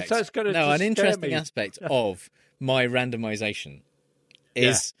aspect? So it's gonna an interesting me. aspect of my randomization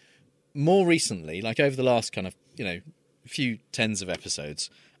is more recently, like over the last kind of, few tens of episodes,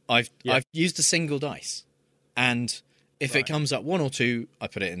 I've used a single dice. And if it comes up 1 or 2, I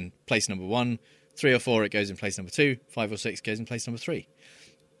put it in place number 1. 3 or 4, it goes in place number 2. 5 or 6 goes in place number 3.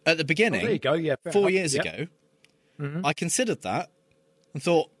 At the beginning, there you go. Yeah, 4 years ago, I considered that and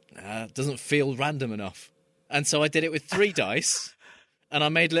thought, it doesn't feel random enough. And so I did it with 3 dice, and I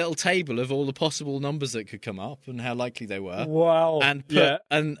made a little table of all the possible numbers that could come up and how likely they were. Wow. And put,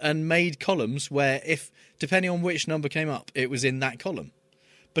 and made columns where, if depending on which number came up, it was in that column.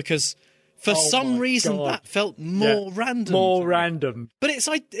 Because for some reason that felt more random. More random. But it's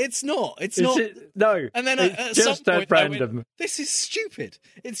not. It's not. No. And then it's at just some point, random. I went, this is stupid.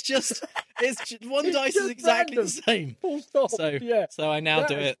 It's just one dice is exactly random. the same. Full stop. So I now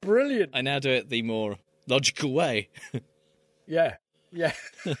do it. Brilliant. I now do it the more logical way. Yeah.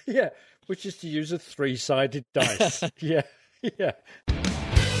 Which is to use a 3-sided dice. Yeah.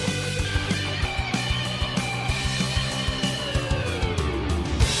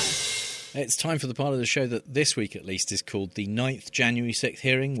 It's time for the part of the show that this week at least is called the 9th January 6th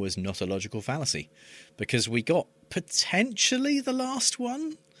hearing was not a logical fallacy, because we got potentially the last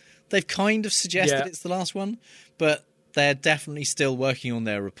one. They've kind of suggested it's the last one, but they're definitely still working on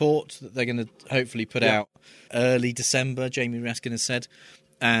their report that they're going to hopefully put out early December, Jamie Raskin has said.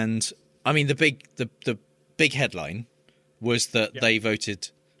 And I mean, the big headline was that they voted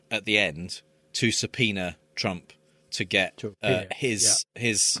at the end to subpoena Trump to get his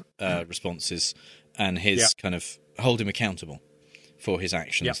responses and his kind of hold him accountable for his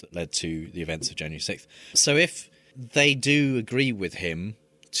actions that led to the events of January 6th. So if they do agree with him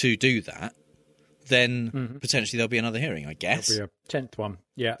to do that, then potentially there'll be another hearing, I guess. There'll be a 10th one.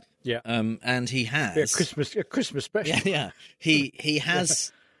 Yeah. And he has a Christmas special. Yeah. He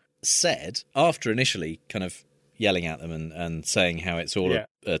has said, after initially kind of yelling at them and saying how it's all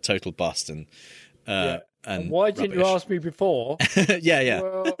a total bust and why didn't you ask me before?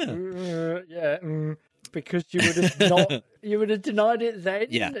 Well, because you would have denied it then.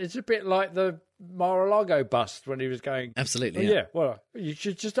 Yeah. It's a bit like the Mar-a-Lago bust when he was going. Absolutely. Well, you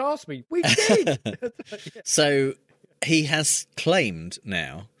should just ask me. We did. So he has claimed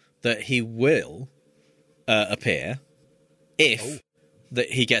now that he will appear if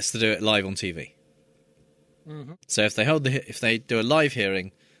that he gets to do it live on TV. Mm-hmm. So if they do a live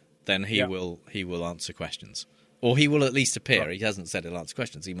hearing, then he will answer questions, or he will at least appear. He hasn't said he'll answer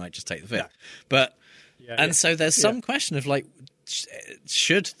questions. He might just take the fifth. But so there's some question of like,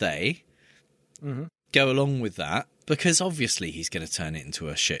 should they go along with that? Because obviously he's going to turn it into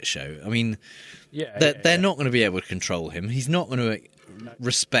a shit show. I mean, they're not going to be able to control him. He's not going to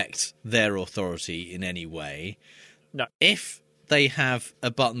respect their authority in any way. No. If they have a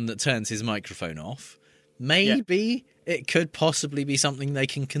button that turns his microphone off, maybe it could possibly be something they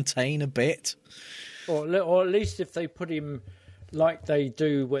can contain a bit. Or at least if they put him like they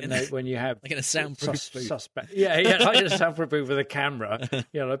do when you have like in a soundproof suspect. Like in a soundproof booth with a camera.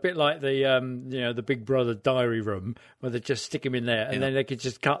 A bit like the the Big Brother diary room where they just stick him in there and then they could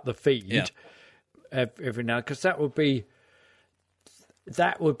just cut the feed every now, because that would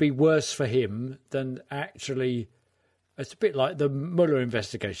be worse for him than actually. It's a bit like the Mueller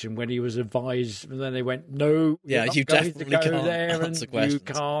investigation when he was advised, and then they went, "No, you definitely can't there, and questions. You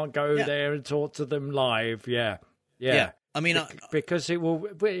can't go there and talk to them live." Yeah. I mean, because it will,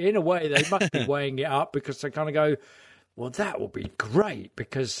 in a way, they must be weighing it up because they kind of go, "Well, that will be great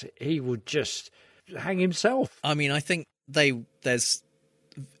because he would just hang himself." I mean, I think there's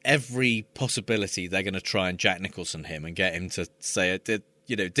every possibility they're going to try and Jack Nicholson him and get him to say it did.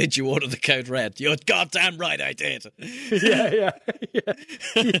 Did you order the code red? You're goddamn right, I did. Yeah.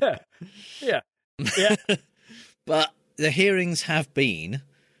 But the hearings have been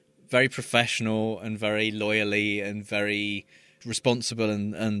very professional and very loyally and very responsible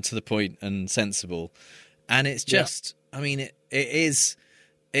and to the point and sensible. And it's just, I mean, it is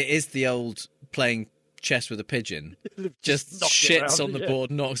the old playing chess with a pigeon. Just shits on the board,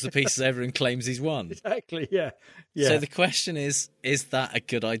 knocks the pieces over and claims he's won. Exactly, yeah. So the question is that a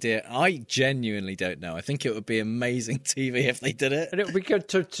good idea? I genuinely don't know. I think it would be amazing TV if they did it. And it would be good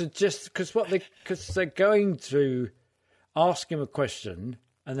to just, because they're going to ask him a question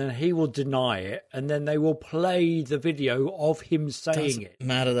and then he will deny it, and then they will play the video of him saying it.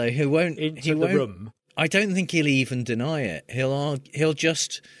 Matter though, he won't. Into the room. I don't think he'll even deny it. He'll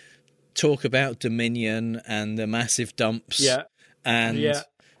just talk about Dominion and the massive dumps. Yeah. And Yeah.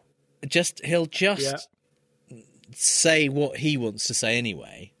 he'll just say what he wants to say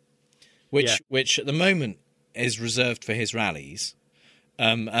anyway, which at the moment is reserved for his rallies,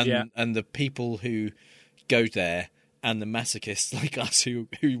 and the people who go there and the masochists like us who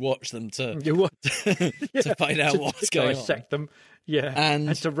watch them to find out what's going on. Dissect them. Yeah,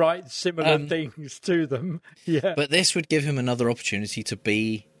 and to write similar things to them. Yeah, but this would give him another opportunity to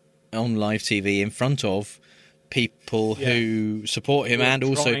be on live TV in front of people who support him and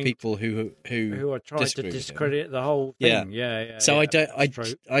also people who are trying to discredit the whole thing. So I don't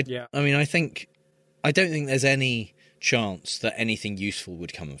think there's any chance that anything useful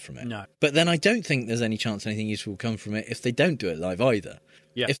would come from it. No. But then I don't think there's any chance anything useful will come from it if they don't do it live either.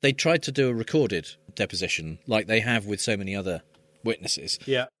 Yeah. If they tried to do a recorded deposition like they have with so many other witnesses,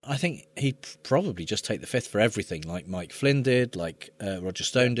 I think he'd probably just take the fifth for everything, like Mike Flynn did, like Roger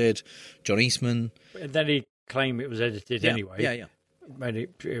Stone did, John Eastman. And then he'd claim it was edited anyway. Yeah. And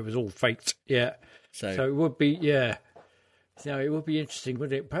it was all faked. Yeah. So it would be, So it would be interesting,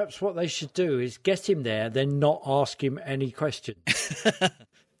 wouldn't it? Perhaps what they should do is get him there, then not ask him any questions.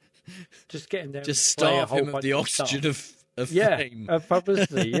 Just get him there. Just starve him of the oxygen of fame. Of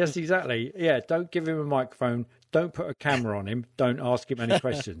publicity. Yes, exactly. Yeah, don't give him a microphone. Don't put a camera on him. Don't ask him any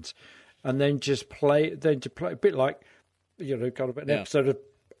questions. And then just play a bit like, kind of an episode of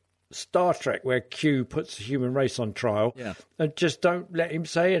Star Trek where Q puts the human race on trial, and just don't let him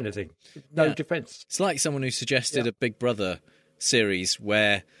say anything. No defence. It's like someone who suggested a Big Brother series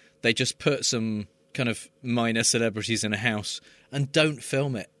where they just put some kind of minor celebrities in a house and don't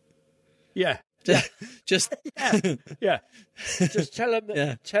film it. Yeah. Just Just tell them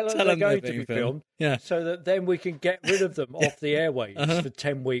they're going to be filmed. Yeah. So that then we can get rid of them off the airwaves for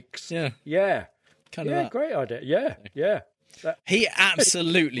 10 weeks. Yeah. Great idea. Yeah. He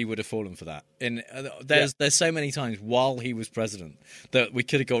absolutely would have fallen for that. There's so many times while he was president that we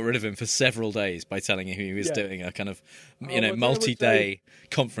could have got rid of him for several days by telling him he was doing a kind of multi-day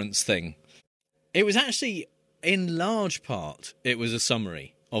conference thing. It was actually, in large part, it was a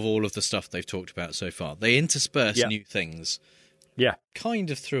summary of all of the stuff they've talked about so far. They intersperse new things,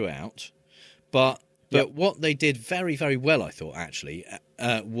 kind of throughout, but what they did very, very well, I thought, actually,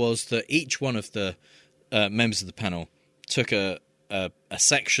 was that each one of the members of the panel took a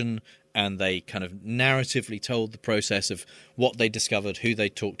section and they kind of narratively told the process of what they discovered, who they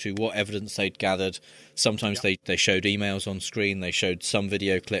talked to, what evidence they'd gathered. Sometimes they showed emails on screen, they showed some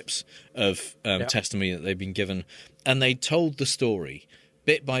video clips of testimony that they'd been given, and they told the story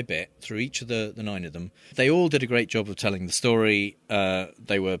bit by bit through each of the 9 of them. They all did a great job of telling the story.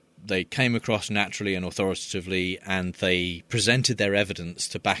 They came across naturally and authoritatively, and they presented their evidence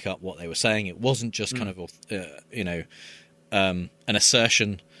to back up what they were saying. It wasn't just kind of an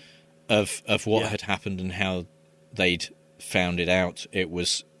assertion of what had happened and how they'd found it out. It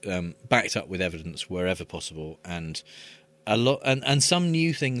was backed up with evidence wherever possible, and a lot and some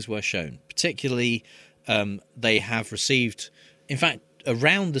new things were shown. Particularly, they have received, in fact,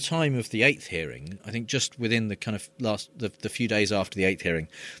 around the time of the 8th hearing, I think just within the kind of the few days after the 8th hearing,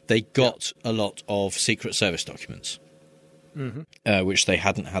 they got a lot of Secret Service documents, which they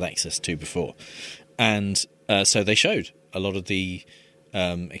hadn't had access to before. And so they showed a lot of the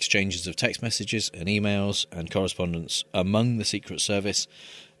exchanges of text messages and emails and correspondence among the Secret Service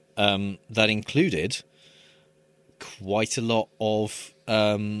that included quite a lot of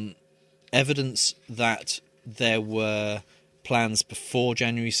evidence that there were plans before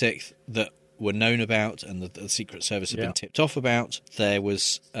January 6th that were known about and that the Secret Service had been tipped off about. There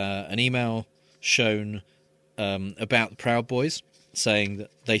was an email shown about the Proud Boys saying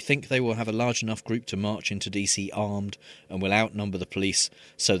that they think they will have a large enough group to march into DC armed and will outnumber the police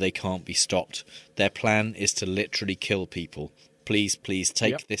so they can't be stopped. Their plan is to literally kill people. Please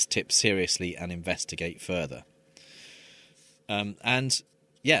take this tip seriously and investigate further.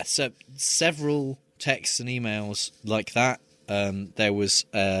 So several texts and emails like that. There was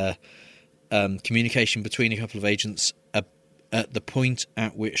communication between a couple of agents at the point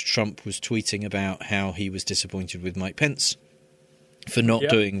at which Trump was tweeting about how he was disappointed with Mike Pence for not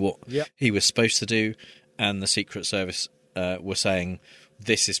doing what he was supposed to do, and the Secret Service were saying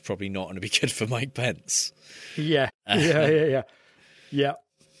this is probably not going to be good for Mike Pence. Yeah,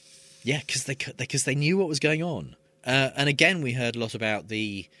 because they knew what was going on, and again we heard a lot about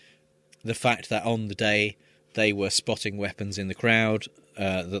the fact that on the day they were spotting weapons in the crowd,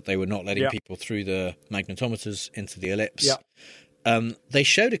 that they were not letting people through the magnetometers into the ellipse. They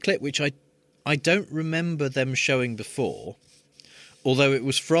showed a clip which I don't remember them showing before, although it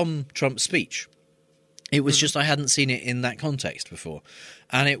was from Trump's speech. It was just I hadn't seen it in that context before.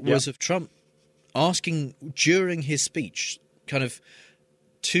 And it was of Trump asking during his speech, kind of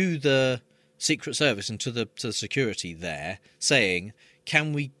to the Secret Service and to the security there, saying,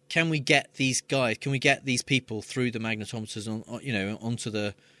 can we get these guys, can we get these people through the magnetometers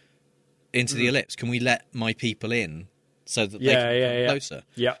into the ellipse? Can we let my people in so that they can come closer?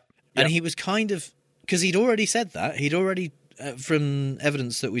 Yeah. And he was kind of, because he'd already said that, he'd already, from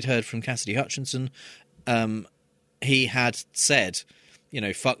evidence that we'd heard from Cassidy Hutchinson, he had said,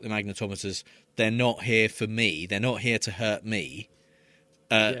 fuck the magnetometers. They're not here for me. They're not here to hurt me.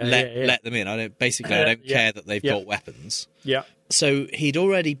 Let them in. I don't care that they've got weapons. Yeah. So he'd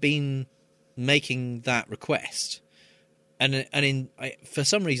already been making that request, and for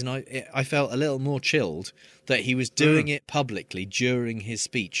some reason I felt a little more chilled that he was doing it publicly during his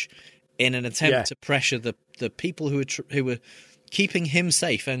speech in an attempt to pressure the people who were keeping him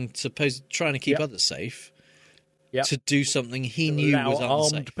safe and trying to keep others safe. Yep. To do something he knew was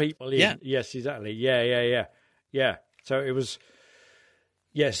unsafe. Armed people in. Yeah. Yes, exactly. Yeah. So it was,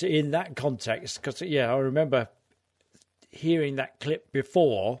 yes, in that context, because, I remember hearing that clip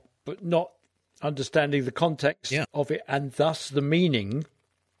before, but not understanding the context of it and thus the meaning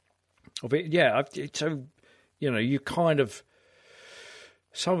of it. Yeah, so, you kind of,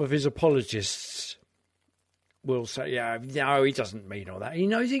 some of his apologists will say, no, he doesn't mean all that. He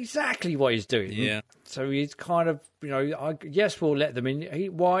knows exactly what he's doing. Yeah. So he's kind of, yes, we'll let them in.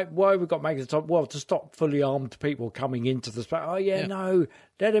 Why we've got magnetometers? Well, to stop fully armed people coming into the space. Oh, no,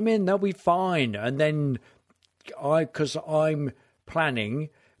 let them in. They'll be fine. And then because I'm planning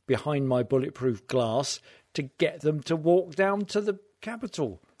behind my bulletproof glass to get them to walk down to the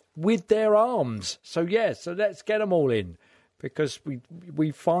Capitol with their arms. So, so let's get them all in. Because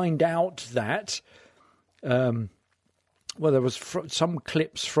we find out that... there was some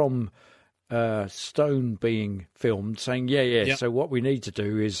clips from Stone being filmed saying, so what we need to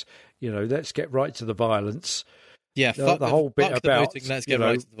do is, let's get right to the violence. Yeah, the whole bit about voting, let's get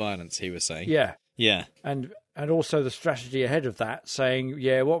right to the violence, he was saying. Yeah. And also the strategy ahead of that, saying,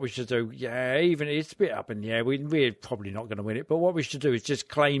 what we should do, even it's a bit up in the air, we're probably not going to win it, but what we should do is just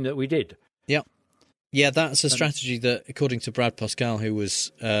claim that we did. Yeah. Yeah, that's a strategy that, according to Brad Pascal, who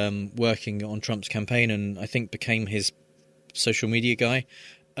was working on Trump's campaign and I think became his social media guy,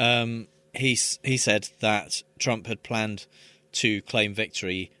 he said that Trump had planned to claim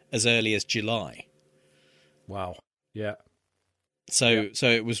victory as early as July. Wow. Yeah. So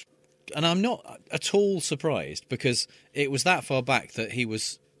it was, and I'm not at all surprised because it was that far back that he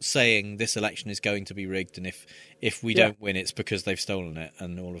was saying this election is going to be rigged, and if we don't win, it's because they've stolen it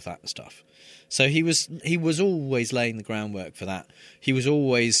and all of that stuff. So he was always laying the groundwork for that. He was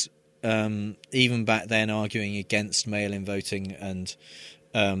always, even back then, arguing against mail-in voting and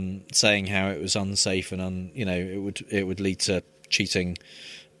saying how it was unsafe and it would lead to cheating,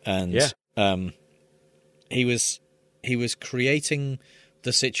 and he was creating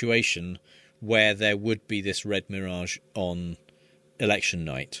the situation where there would be this red mirage on election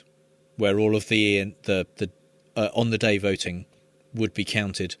night, where all of the on the day voting would be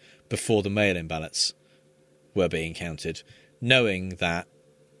counted before the mail-in ballots were being counted, knowing that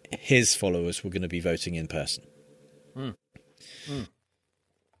his followers were going to be voting in person.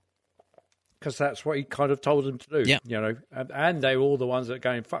 Because that's what he kind of told them to do. Yeah. And they were all the ones that are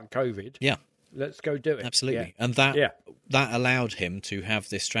going, fuck COVID. Yeah. Let's go do it. Absolutely. And that allowed him to have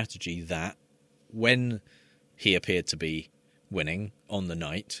this strategy that when he appeared to be winning on the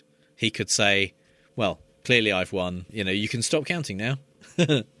night, he could say, well, clearly I've won. You can stop counting now.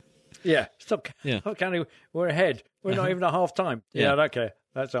 Stop counting. We're ahead. We're not even at half time. I don't care.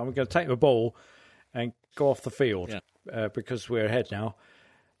 I'm going to take the ball and go off the field because we're ahead now.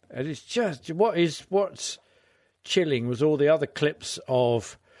 And it's just what's chilling was all the other clips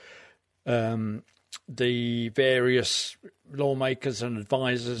of the various lawmakers and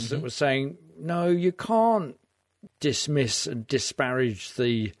advisors that were saying, no, you can't dismiss and disparage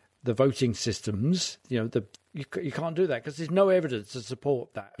the voting systems. You can't do that because there's no evidence to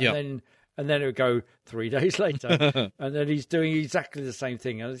support that. And then it would go 3 days later, and then he's doing exactly the same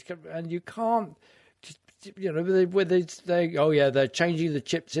thing, and you can't. They're changing the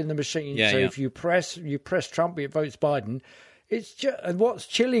chips in the machine. If you press Trump, it votes Biden. It's just, and what's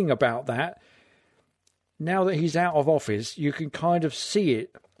chilling about that, now that he's out of office, you can kind of see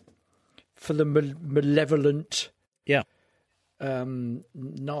it for the malevolent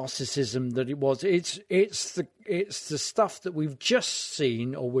narcissism that it was. It's the stuff that we've just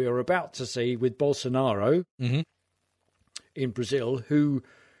seen or we're about to see with Bolsonaro, in Brazil who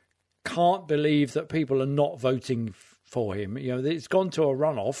can't believe that people are not voting for him. It's gone to a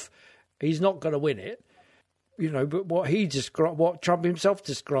runoff. He's not going to win it. But what Trump himself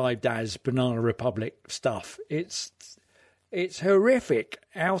described as Banana Republic stuff, it's horrific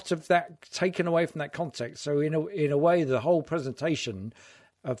out of that, taken away from that context. So in a way, the whole presentation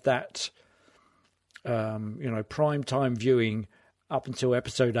of that, prime time viewing up until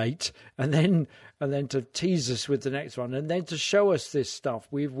episode 8, and then to tease us with the next one, and then to show us this stuff.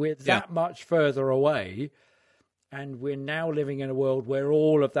 We're that much further away, and we're now living in a world where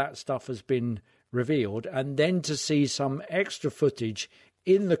all of that stuff has been revealed, and then to see some extra footage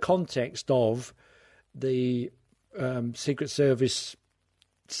in the context of the Secret Service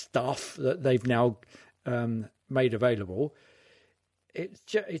stuff that they've now made available.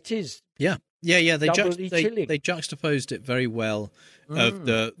 It is They juxtaposed it very well of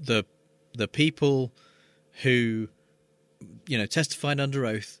the people who testified under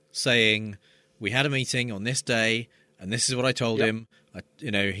oath saying, we had a meeting on this day and this is what I told him.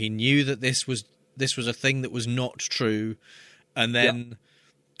 He knew that this was a thing that was not true, and then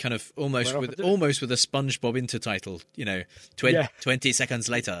kind of almost with a SpongeBob intertitle, 20 seconds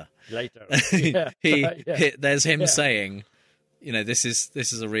later. There's him saying, this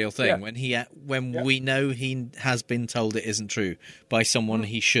is a real thing, when we know he has been told it isn't true by someone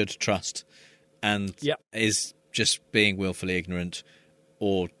he should trust, and is just being willfully ignorant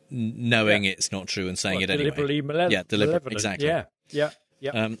or knowing it's not true and saying it anyway. Deliberately, exactly.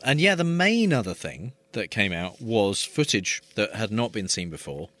 The main other thing that came out was footage that had not been seen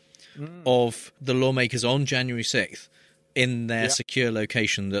before of the lawmakers on January 6th in their secure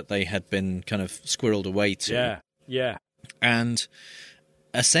location that they had been kind of squirreled away to. And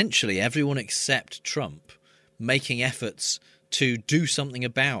essentially everyone except Trump making efforts to do something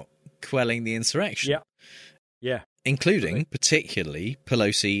about quelling the insurrection. Including, particularly,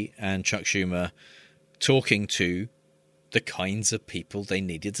 Pelosi and Chuck Schumer talking to the kinds of people they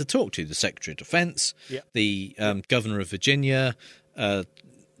needed to talk to. The Secretary of Defense, the Governor of Virginia.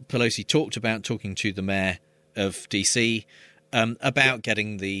 Pelosi talked about talking to the mayor of D.C., about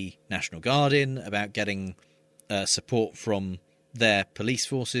getting the National Guard in, about getting support from their police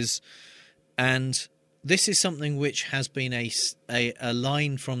forces. And this is something which has been a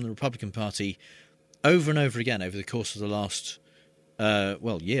line from the Republican Party over and over again over the course of the last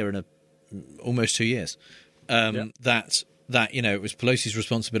year and almost 2 years. That it was Pelosi's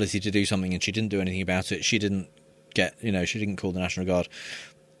responsibility to do something, and she didn't do anything about it. She didn't she didn't call the National Guard.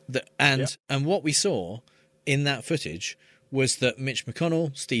 And what we saw in that footage was that Mitch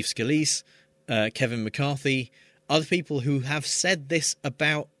McConnell, Steve Scalise, Kevin McCarthy, other people who have said this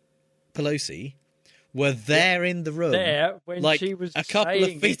about Pelosi were there in the room, when she was a couple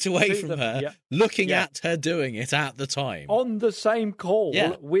of feet away from her, looking at her doing it at the time. On the same call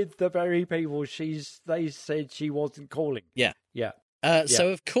with the very people they said she wasn't calling. So,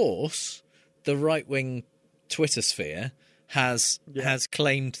 of course, the right-wing Twitter sphere has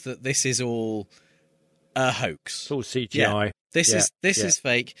claimed that this is all a hoax. It's all CGI. This is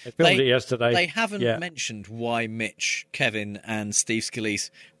fake. They filmed it yesterday. They haven't mentioned why Mitch, Kevin, and Steve Scalise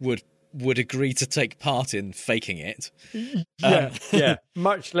would agree to take part in faking it.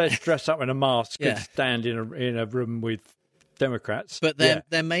 Much less dress up in a mask and stand in a room with Democrats. But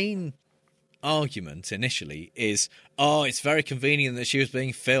their main argument initially is, it's very convenient that she was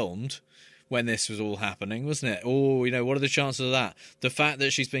being filmed when this was all happening, wasn't it? What are the chances of that? The fact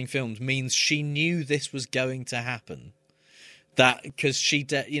that she's being filmed means she knew this was going to happen. That because she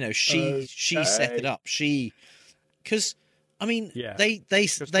set it up. Because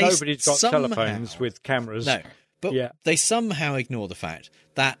nobody's got telephones with cameras. No, but they somehow ignore the fact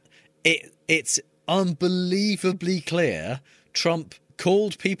that it's unbelievably clear Trump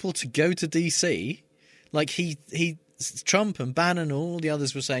called people to go to DC. Like Trump and Bannon and all the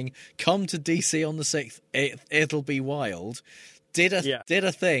others were saying, come to DC on the 6th, it'll be wild. Did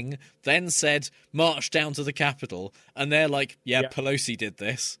a thing, then said, march down to the Capitol, and they're like, Pelosi did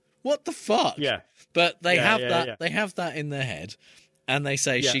this. What the fuck? But they have that. They have that in their head, and they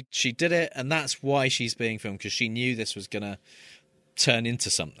say she did it, and that's why she's being filmed, because she knew this was going to turn into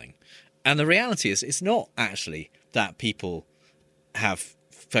something. And the reality is, it's not actually that people have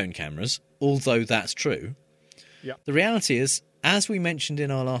phone cameras, although that's true. The reality is, as we mentioned in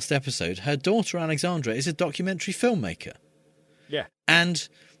our last episode, her daughter Alexandra is a documentary filmmaker. And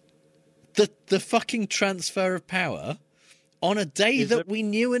the fucking transfer of power on a day that we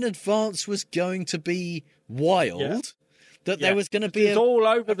knew in advance was going to be wild, that there was going to be all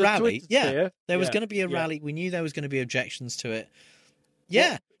over a rally. There was going to be a rally. We knew there was going to be objections to it.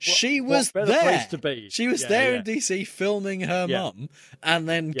 she was better there. place to be. She was there in DC filming her mum, and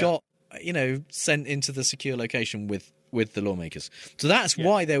then got sent into the secure location with the lawmakers. So that's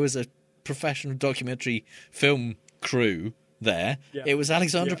why there was a professional documentary film crew there. Yeah. It was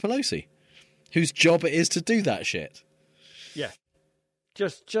Alexandra Pelosi, whose job it is to do that shit. Yeah.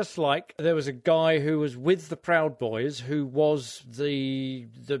 Just like there was a guy who was with the Proud Boys who was the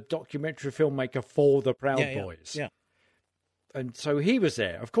documentary filmmaker for the Proud Boys. Yeah. And so he was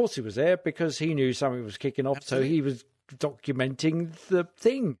there. Of course he was there because he knew something was kicking off. Absolutely. So he was documenting the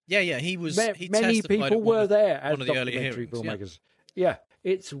thing. Yeah, he was. He many testified people at were there as one of the earlier documentary hearings. filmmakers. Yeah,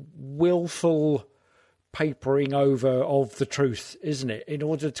 it's willful papering over of the truth, isn't it? In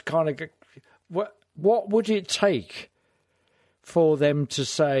order to kind of get, what would it take for them to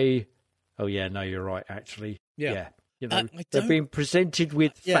say, "Oh yeah, no, you're right." Actually, yeah. You know, they're being presented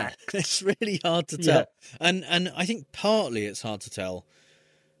with facts. It's really hard to tell, and I think partly it's hard to tell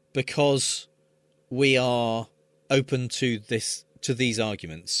because we are open to these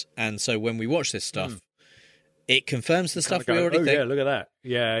arguments, and so when we watch this stuff, it confirms the stuff we already think. Yeah, look at that.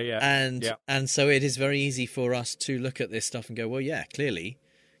 Yeah. And so it is very easy for us to look at this stuff and go, well, yeah, clearly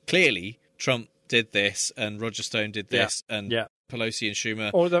Trump did this, and Roger Stone did this, and Pelosi and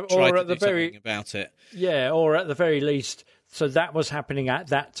Schumer tried to do something about it. Yeah, or at the very least, so that was happening at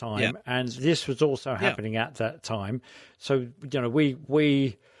that time, and this was also happening at that time. So, you know,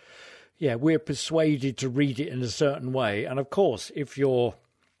 we're persuaded to read it in a certain way. And of course, if you're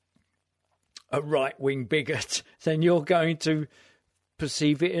a right-wing bigot, then you're going to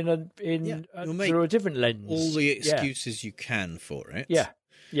perceive it through a different lens. All the excuses you can for it.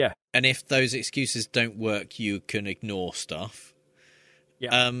 Yeah. And if those excuses don't work, you can ignore stuff.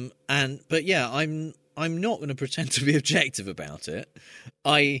 Yeah. I'm not going to pretend to be objective about it.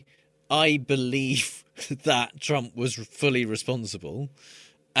 I believe that Trump was fully responsible,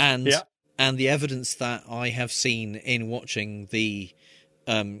 and the evidence that I have seen in watching the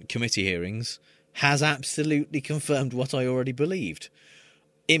committee hearings has absolutely confirmed what I already believed.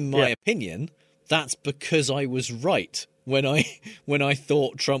 In my opinion, that's because I was right when I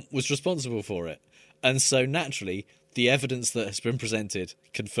thought Trump was responsible for it. And so naturally, the evidence that has been presented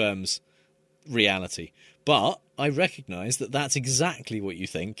confirms reality. But I recognise that that's exactly what you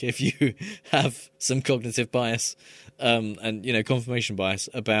think if you have some cognitive bias and confirmation bias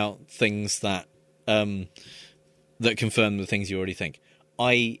about things that that confirm the things you already think.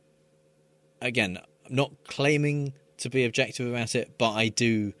 I'm not claiming to be objective about it, but I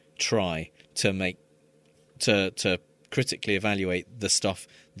do try to to critically evaluate the stuff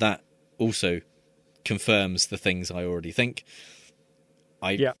that also confirms the things I already think.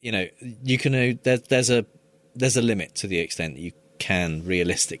 You can there's a limit to the extent that you can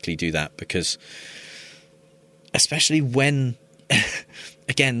realistically do that, because especially when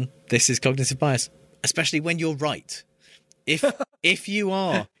again, this is cognitive bias, especially when you're right. If you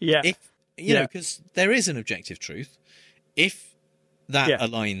are because there is an objective truth. If that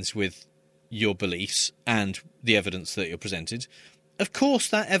aligns with your beliefs and the evidence that you're presented, of course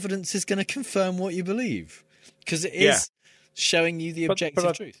that evidence is going to confirm what you believe, because it is showing you the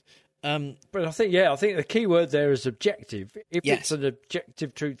objective truth. But I think the key word there is objective. If it's an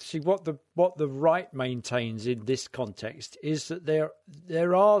objective truth, see what the right maintains in this context is that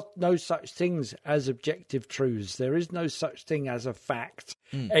there are no such things as objective truths. There is no such thing as a fact.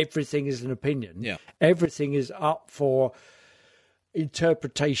 Everything is an opinion. Everything is up for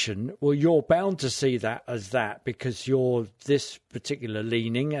interpretation. Well, you're bound to see that as that because you're this particular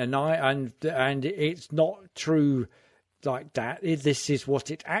leaning, and it's not true like that. This is what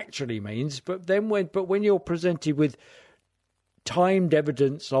it actually means. But when you're presented with timed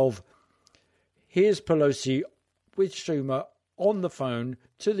evidence of here's Pelosi with Schumer on the phone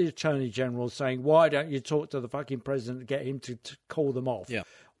to the Attorney General saying, why don't you talk to the fucking president and get him to call them off?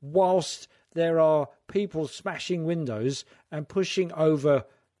 Whilst there are people smashing windows and pushing over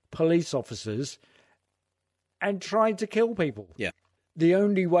police officers and trying to kill people. The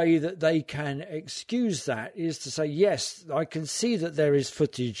only way that they can excuse that is to say, yes, I can see that there is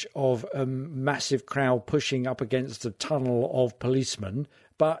footage of a massive crowd pushing up against a tunnel of policemen,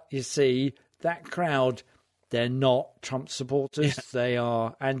 but you see, that crowd, they're not Trump supporters. They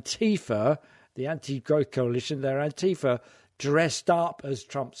are Antifa, the anti-growth coalition. They're Antifa dressed up as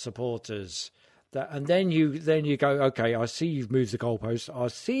Trump supporters. And then you go, okay, I see you've moved the goalposts. I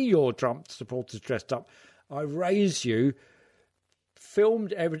see your Trump supporters dressed up. I raise you.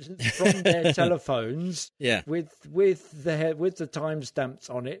 Filmed evidence from their telephones with the timestamps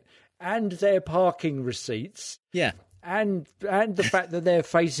on it and their parking receipts. And the fact that their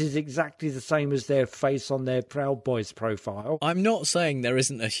face is exactly the same as their face on their Proud Boys profile. I'm not saying there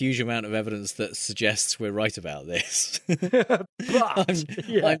isn't a huge amount of evidence that suggests we're right about this. But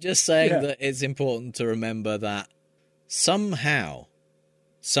I'm just saying that it's important to remember that somehow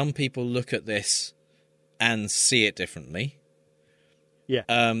some people look at this and see it differently.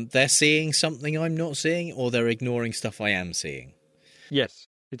 Yeah. They're seeing something I'm not seeing, or they're ignoring stuff I am seeing. Yes,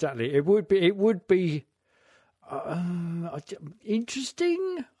 exactly. It would be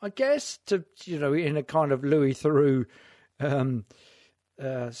interesting, I guess, to, in a kind of Louis Theroux,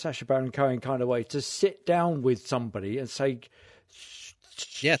 Sacha Baron Cohen kind of way, to sit down with somebody and say,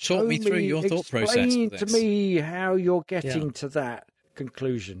 talk me through your thought process. Explain to me how you're getting to that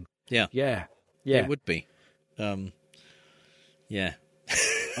conclusion. Yeah. It would be. Yeah.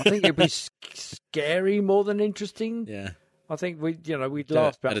 I think it'd be scary more than interesting. Yeah. I think we'd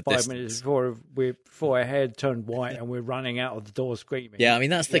last about 5 minutes before our hair turned white and we're running out of the door screaming. Yeah, I mean,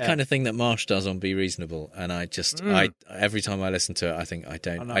 that's the kind of thing that Marsh does on Be Reasonable. And I just, every time I listen to it, I think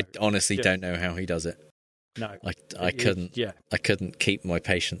I honestly don't know how he does it. No. I couldn't keep my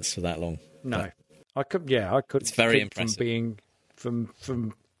patience for that long. No. I couldn't. It's very impressive.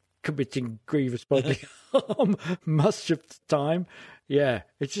 From committing grievous bodily harm much of the time. Yeah,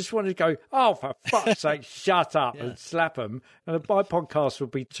 it just wanted to go, oh, for fuck's sake, shut up and slap them. And my podcast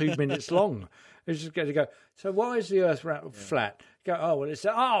would be 2 minutes long. It's just going to go, so why is the Earth flat? Go, oh, well, it's,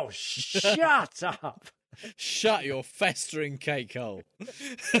 oh, shut up. Shut your festering cake hole.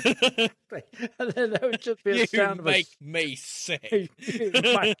 And then there would just be a sound of make me sick. You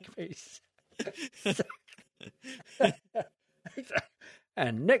make me sick.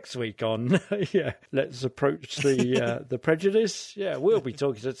 And next week on, let's approach the prejudice. Yeah, we'll be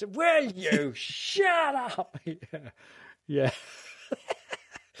talking to. Will you shut up? Yeah.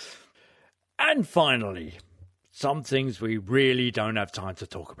 And finally, some things we really don't have time to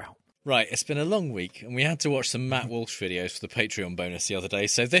talk about. Right, it's been a long week, and we had to watch some Matt Walsh videos for the Patreon bonus the other day.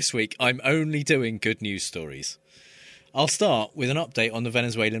 So this week, I'm only doing good news stories. I'll start with an update on the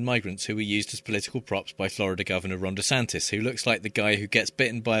Venezuelan migrants who were used as political props by Florida Governor Ron DeSantis, who looks like the guy who gets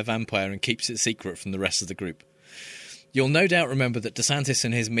bitten by a vampire and keeps it secret from the rest of the group. You'll no doubt remember that DeSantis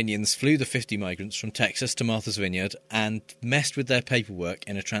and his minions flew the 50 migrants from Texas to Martha's Vineyard and messed with their paperwork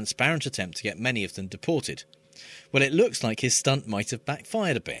in a transparent attempt to get many of them deported. Well, it looks like his stunt might have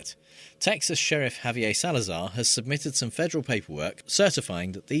backfired a bit. Texas Sheriff Javier Salazar has submitted some federal paperwork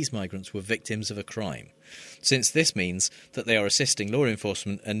certifying that these migrants were victims of a crime. Since this means that they are assisting law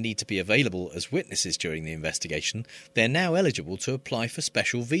enforcement and need to be available as witnesses during the investigation, they're now eligible to apply for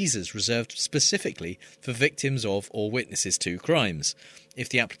special visas reserved specifically for victims of or witnesses to crimes. If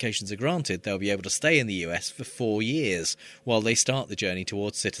the applications are granted, they'll be able to stay in the US for 4 years while they start the journey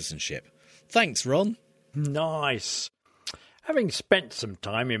towards citizenship. Thanks, Ron. Nice. Having spent some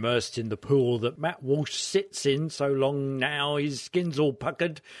time immersed in the pool that Matt Walsh sits in so long now, his skin's all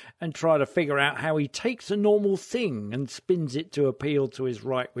puckered, and try to figure out how he takes a normal thing and spins it to appeal to his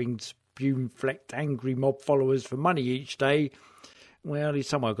right-wing spume-flecked angry mob followers for money each day, well, he's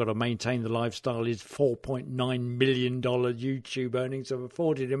somehow got to maintain the lifestyle his $4.9 million YouTube earnings have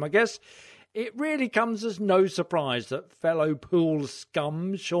afforded him, I guess. It really comes as no surprise that fellow pool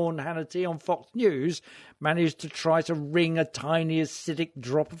scum Sean Hannity on Fox News managed to try to wring a tiny acidic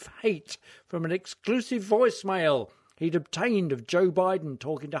drop of hate from an exclusive voicemail he'd obtained of Joe Biden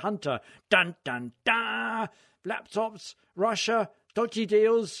talking to Hunter. Dun, dun, dun! Laptops, Russia, dodgy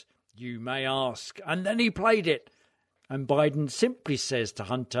deals, you may ask. And then he played it. And Biden simply says to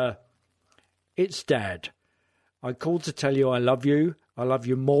Hunter, "It's Dad. I called to tell you I love you. I love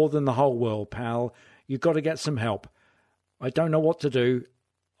you more than the whole world, pal. You've got to get some help. I don't know what to do.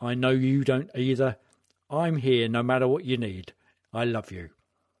 I know you don't either. I'm here no matter what you need. I love you."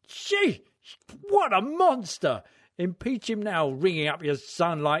 Gee, what a monster! Impeach him now, ringing up your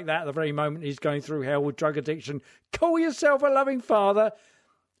son like that at the very moment he's going through hell with drug addiction. Call yourself a loving father.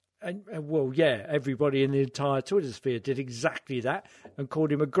 And well, yeah, everybody in the entire Twitter sphere did exactly that and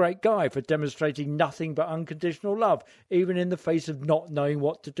called him a great guy for demonstrating nothing but unconditional love, even in the face of not knowing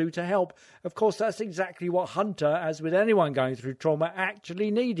what to do to help. Of course, that's exactly what Hunter, as with anyone going through trauma, actually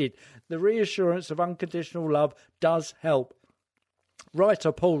needed. The reassurance of unconditional love does help.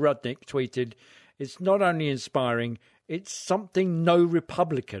 Writer Paul Rudnick tweeted, "It's not only inspiring, it's something no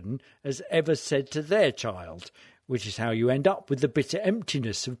Republican has ever said to their child," which is how you end up with the bitter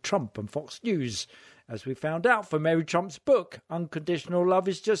emptiness of Trump and Fox News. As we found out from Mary Trump's book, unconditional love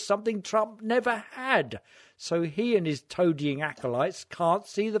is just something Trump never had. So he and his toadying acolytes can't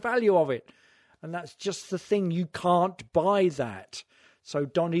see the value of it. And that's just the thing, you can't buy that. So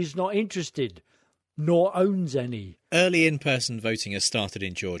Donnie's not interested. nor owns any. Early in-person voting has started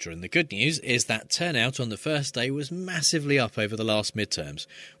in Georgia, and the good news is that turnout on the first day was massively up over the last midterms,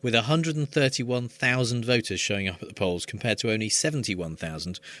 with 131,000 voters showing up at the polls compared to only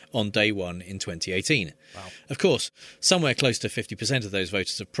 71,000 on day one in 2018. Wow. Of course, somewhere close to 50% of those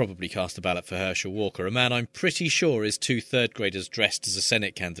voters have probably cast a ballot for Herschel Walker, a man I'm pretty sure is 2 third-graders dressed as a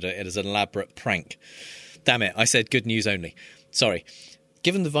Senate candidate as an elaborate prank. Damn it, I said good news only. Sorry.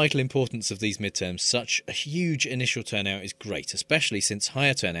 Given the vital importance of these midterms, such a huge initial turnout is great, especially since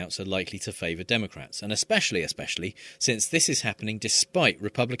higher turnouts are likely to favour Democrats, and especially since this is happening despite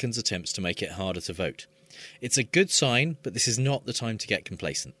Republicans' attempts to make it harder to vote. It's a good sign, but this is not the time to get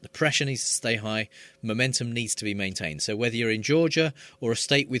complacent. The pressure needs to stay high, momentum needs to be maintained, so whether you're in Georgia or a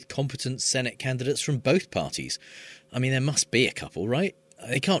state with competent Senate candidates from both parties, I mean, there must be a couple, right?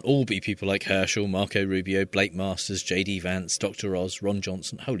 They can't all be people like Herschel, Marco Rubio, Blake Masters, J.D. Vance, Dr. Oz, Ron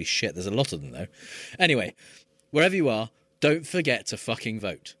Johnson. Holy shit, there's a lot of them, though. Anyway, wherever you are, don't forget to fucking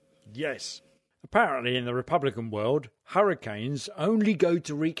vote. Yes. Apparently, in the Republican world, hurricanes only go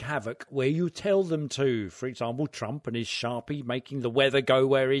to wreak havoc where you tell them to. For example, Trump and his Sharpie making the weather go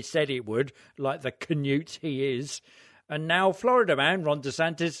where he said it would, like the Canute he is. And now Florida man Ron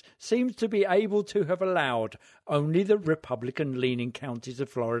DeSantis seems to be able to have allowed only the Republican-leaning counties of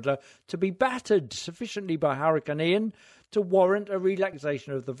Florida to be battered sufficiently by Hurricane Ian to warrant a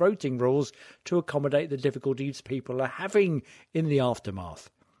relaxation of the voting rules to accommodate the difficulties people are having in the aftermath.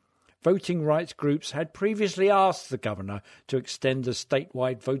 Voting rights groups had previously asked the governor to extend the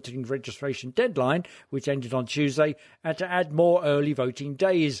statewide voting registration deadline, which ended on Tuesday, and to add more early voting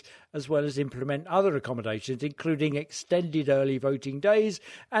days, as well as implement other accommodations, including extended early voting days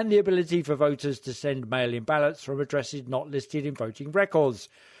and the ability for voters to send mail-in ballots from addresses not listed in voting records.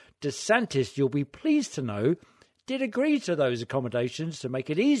 DeSantis, you'll be pleased to know, did agree to those accommodations to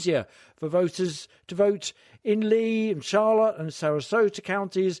make it easier for voters to vote in Lee and Charlotte and Sarasota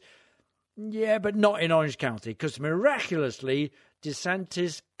counties. Yeah, but not in Orange County, because miraculously,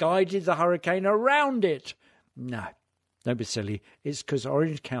 DeSantis guided the hurricane around it. No, don't be silly. It's because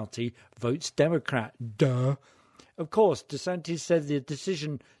Orange County votes Democrat. Duh. Of course, DeSantis said the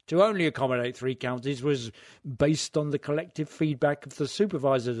decision to only accommodate 3 counties was based on the collective feedback of the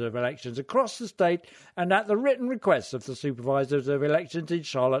supervisors of elections across the state and at the written requests of the supervisors of elections in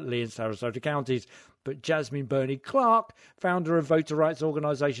Charlotte, Lee and Sarasota counties. But Jasmine Burney Clark, founder of voter rights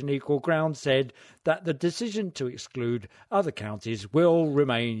organisation Equal Ground, said that the decision to exclude other counties will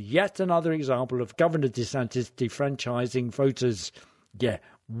remain yet another example of Governor DeSantis defranchising voters. Yeah,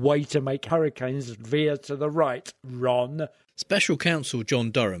 way to make hurricanes veer to the right, Ron. Special counsel John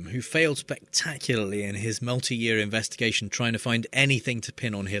Durham, who failed spectacularly in his multi-year investigation trying to find anything to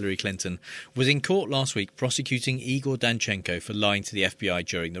pin on Hillary Clinton, was in court last week prosecuting Igor Danchenko for lying to the FBI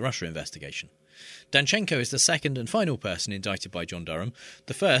during the Russia investigation. Danchenko is the second and final person indicted by John Durham,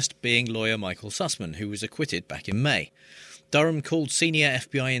 the first being lawyer Michael Sussman, who was acquitted back in May. Durham called senior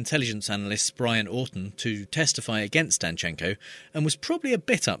FBI intelligence analyst Brian Orton to testify against Danchenko and was probably a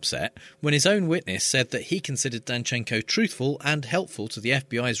bit upset when his own witness said that he considered Danchenko truthful and helpful to the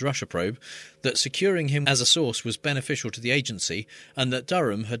FBI's Russia probe, that securing him as a source was beneficial to the agency, and that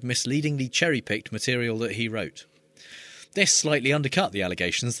Durham had misleadingly cherry-picked material that he wrote. This slightly undercut the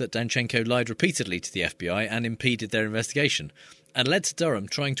allegations that Danchenko lied repeatedly to the FBI and impeded their investigation, and led to Durham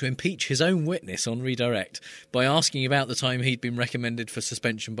trying to impeach his own witness on redirect by asking about the time he'd been recommended for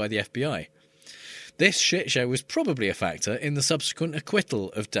suspension by the FBI. This shitshow was probably a factor in the subsequent acquittal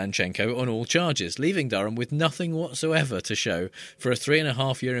of Danchenko on all charges, leaving Durham with nothing whatsoever to show for a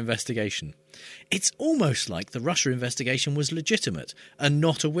 3.5-year investigation. It's almost like the Russia investigation was legitimate and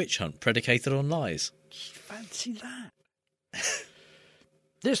not a witch hunt predicated on lies. Fancy that.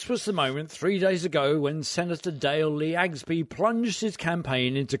 This was the moment 3 days ago when Senator Dale Lee Agsby plunged his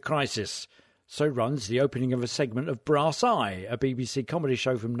campaign into crisis. So runs the opening of a segment of Brass Eye, a BBC comedy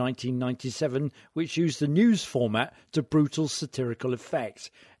show from 1997 which used the news format to brutal satirical effect.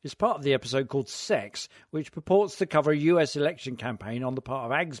 It's part of the episode called Sex, which purports to cover a US election campaign on the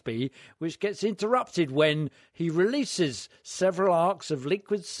part of Agsby, which gets interrupted when he releases several arcs of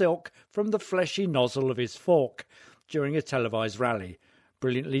liquid silk from the fleshy nozzle of his fork during a televised rally.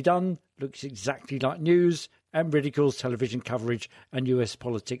 Brilliantly done, looks exactly like news, and ridicules television coverage and US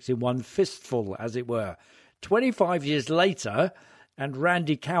politics in one fistful, as it were. 25 years later, and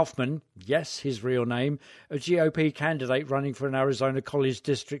Randy Kaufman, yes, his real name, a GOP candidate running for an Arizona College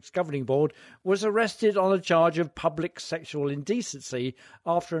District's governing board, was arrested on a charge of public sexual indecency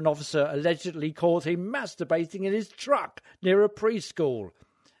after an officer allegedly caught him masturbating in his truck near a preschool.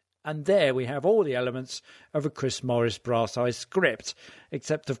 And there we have all the elements of a Chris Morris Brass Eye script,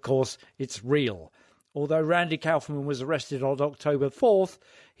 except, of course, it's real. Although Randy Kaufman was arrested on October 4th,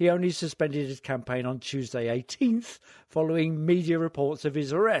 he only suspended his campaign on Tuesday 18th, following media reports of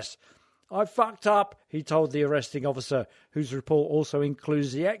his arrest. "I fucked up," he told the arresting officer, whose report also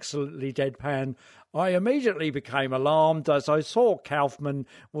includes the excellently deadpan, "I immediately became alarmed as I saw Kaufman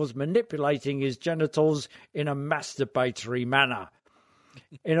was manipulating his genitals in a masturbatory manner."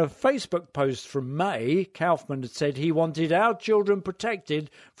 In a Facebook post from May, Kaufman had said he wanted our children protected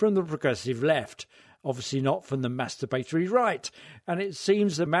from the progressive left, obviously not from the masturbatory right, and it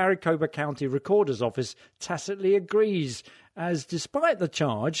seems the Maricopa County Recorder's Office tacitly agrees, as despite the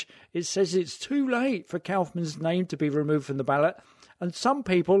charge, it says it's too late for Kaufman's name to be removed from the ballot, and some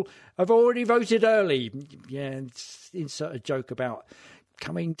people have already voted early. Yeah, insert a joke about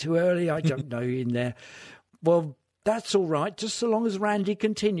coming too early, I don't know, in there. Well, that's all right, just so long as Randy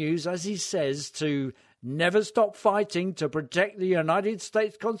continues, as he says, to never stop fighting to protect the United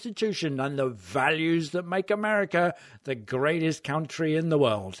States Constitution and the values that make America the greatest country in the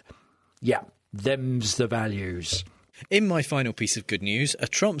world. Yeah, them's the values. In my final piece of good news, a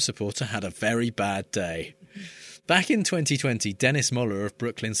Trump supporter had a very bad day. Back in 2020, Dennis Moller of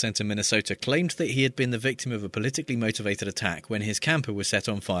Brooklyn Center, Minnesota, claimed that he had been the victim of a politically motivated attack when his camper was set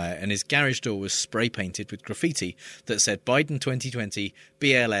on fire and his garage door was spray painted with graffiti that said Biden 2020,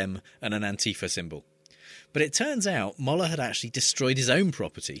 BLM and an Antifa symbol. But it turns out Moller had actually destroyed his own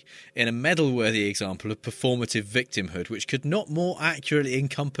property in a medal-worthy example of performative victimhood, which could not more accurately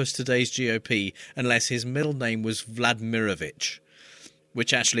encompass today's GOP unless his middle name was Vladimirovich,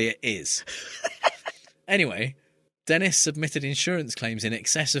 which actually it is. Anyway, Dennis submitted insurance claims in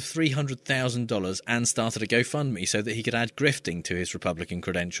excess of $300,000 and started a GoFundMe so that he could add grifting to his Republican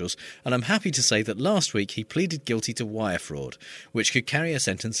credentials, and I'm happy to say that last week he pleaded guilty to wire fraud, which could carry a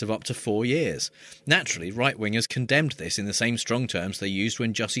sentence of up to 4 years. Naturally, right-wingers condemned this in the same strong terms they used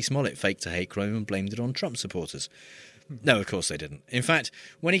when Jussie Smollett faked a hate crime and blamed it on Trump supporters. No, of course they didn't. In fact,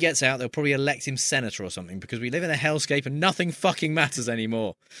 when he gets out, they'll probably elect him senator or something, because we live in a hellscape and nothing fucking matters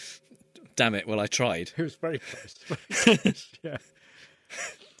anymore. Damn it, well, I tried. It was very close. Yeah.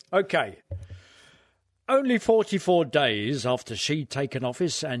 Okay. Only 44 days after she'd taken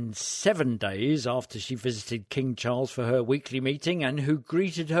office and 7 days after she visited King Charles for her weekly meeting, and who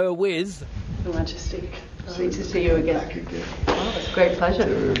greeted her with... Your Majesty, lovely to see you again. Back again. Oh, it's a great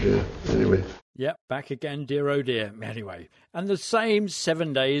pleasure. Anyway. Yep, back again, dear oh dear. Anyway, and the same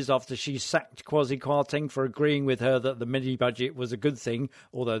 7 days after she sacked Kwasi Kwarteng for agreeing with her that the mini-budget was a good thing,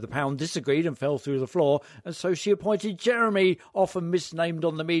 although the pound disagreed and fell through the floor, and so she appointed Jeremy, often misnamed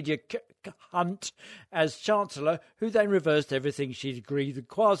on the media Hunt, as Chancellor, who then reversed everything she'd agreed with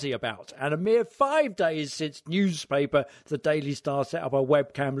Kwasi about. And a mere 5 days since newspaper The Daily Star set up a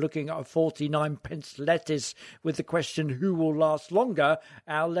webcam looking at a 49p lettuce with the question, who will last longer,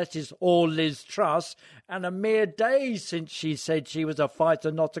 our lettuce or Liz Truss, and a mere day since she said she was a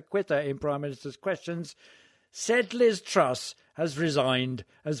fighter, not a quitter in Prime Minister's questions, said Liz Truss has resigned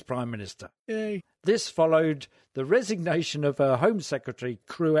as Prime Minister. Yay. This followed the resignation of her Home Secretary,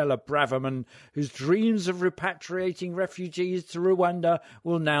 Cruella Braverman, whose dreams of repatriating refugees to Rwanda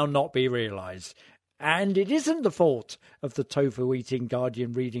will now not be realised. And it isn't the fault of the tofu-eating,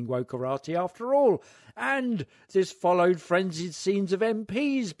 Guardian-reading wokerati after all. And this followed frenzied scenes of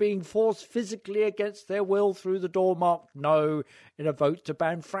MPs being forced physically against their will through the door marked no in a vote to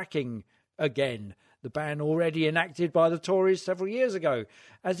ban fracking again. The ban already enacted by the Tories several years ago,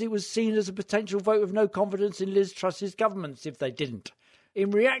 as it was seen as a potential vote of no confidence in Liz Truss's governments if they didn't. In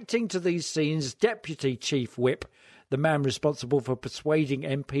reacting to these scenes, Deputy Chief Whip, the man responsible for persuading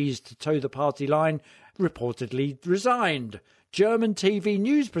MPs to toe the party line, reportedly resigned. German TV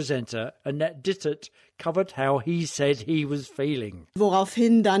news presenter Annette Dittert covered how he said he was feeling.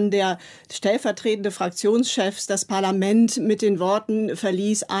 Woraufhin dann der stellvertretende Fraktionschef das Parlament mit den Worten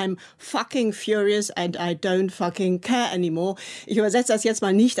verließ, I'm fucking furious and I don't fucking care anymore. Ich übersetze das jetzt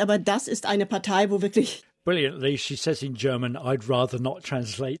mal nicht, aber das ist eine Partei, wo wirklich... Brilliantly, she says in German, I'd rather not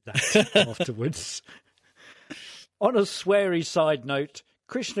translate that afterwards. On a sweary side note,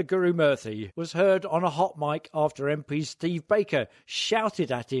 Krishna Guru Murthy was heard on a hot mic after MP Steve Baker shouted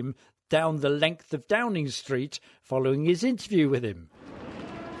at him down the length of Downing Street following his interview with him.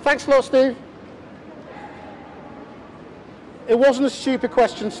 Thanks a lot, Steve. It wasn't a stupid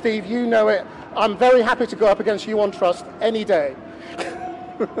question, Steve. You know it. I'm very happy to go up against you on trust any day.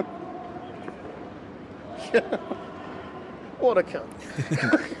 What a cunt.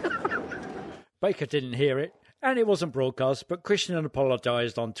 Baker didn't hear it, And it wasn't broadcast, but Christian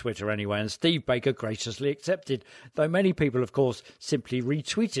apologised on Twitter anyway, and Steve Baker graciously accepted, though many people, of course, simply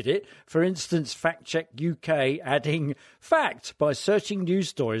retweeted it. For instance, Fact Check UK adding, "Fact, by searching news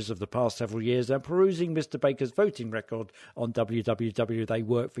stories of the past several years and perusing Mr Baker's voting record on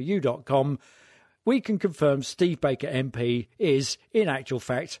www.theyworkforyou.com, we can confirm Steve Baker MP is, in actual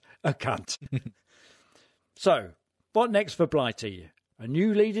fact, a cunt." So, what next for Blighty? A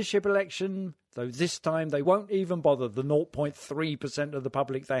new leadership election, though this time they won't even bother the 0.3% of the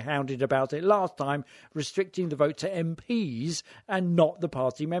public they hounded about it last time, restricting the vote to MPs and not the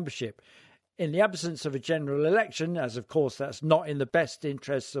party membership. In the absence of a general election, as of course that's not in the best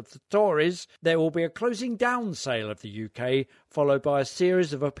interests of the Tories, there will be a closing down sale of the UK, followed by a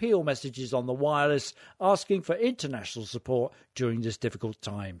series of appeal messages on the wireless asking for international support during this difficult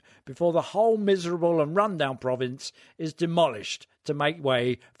time, before the whole miserable and rundown province is demolished to make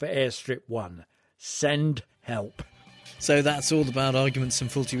way for Airstrip 1. Send help. So that's all the bad arguments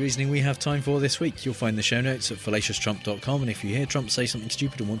and faulty reasoning we have time for this week. You'll find the show notes at fallacioustrump.com, and if you hear Trump say something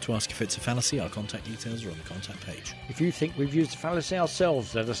stupid and want to ask if it's a fallacy, our contact details are on the contact page. If you think we've used a fallacy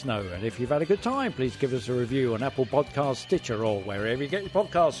ourselves, let us know. And if you've had a good time, please give us a review on Apple Podcasts, Stitcher, or wherever you get your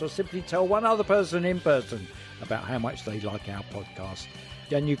podcasts, or simply tell one other person in person about how much they like our podcast.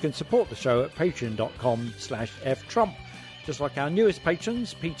 And you can support the show at patreon.com/ftrump. Just like our newest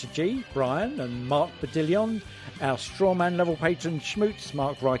patrons, Peter G, Brian and Mark Badillion, our Strawman level patrons, Schmutz,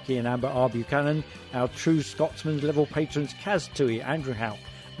 Mark Reike and Amber R. Buchanan, our True Scotsman level patrons, Kaz Tui, Andrew Houck,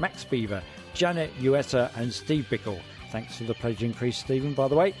 Max Beaver, Janet Uetta and Steve Bickle. Thanks for the pledge increase, Stephen, by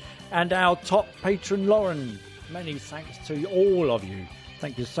the way. And our top patron, Lauren. Many thanks to all of you.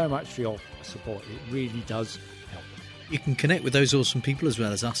 Thank you so much for your support. It really does help. You can connect with those awesome people as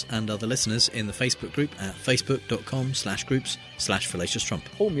well as us and other listeners in the Facebook group at facebook.com/groups/Fallacious Trump.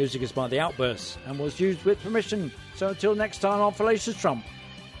 All music is by The Outbursts and was used with permission. So until next time on Fallacious Trump,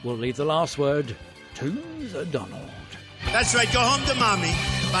 we'll leave the last word to the Donald. That's right. Go home to mommy.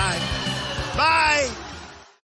 Bye. Bye.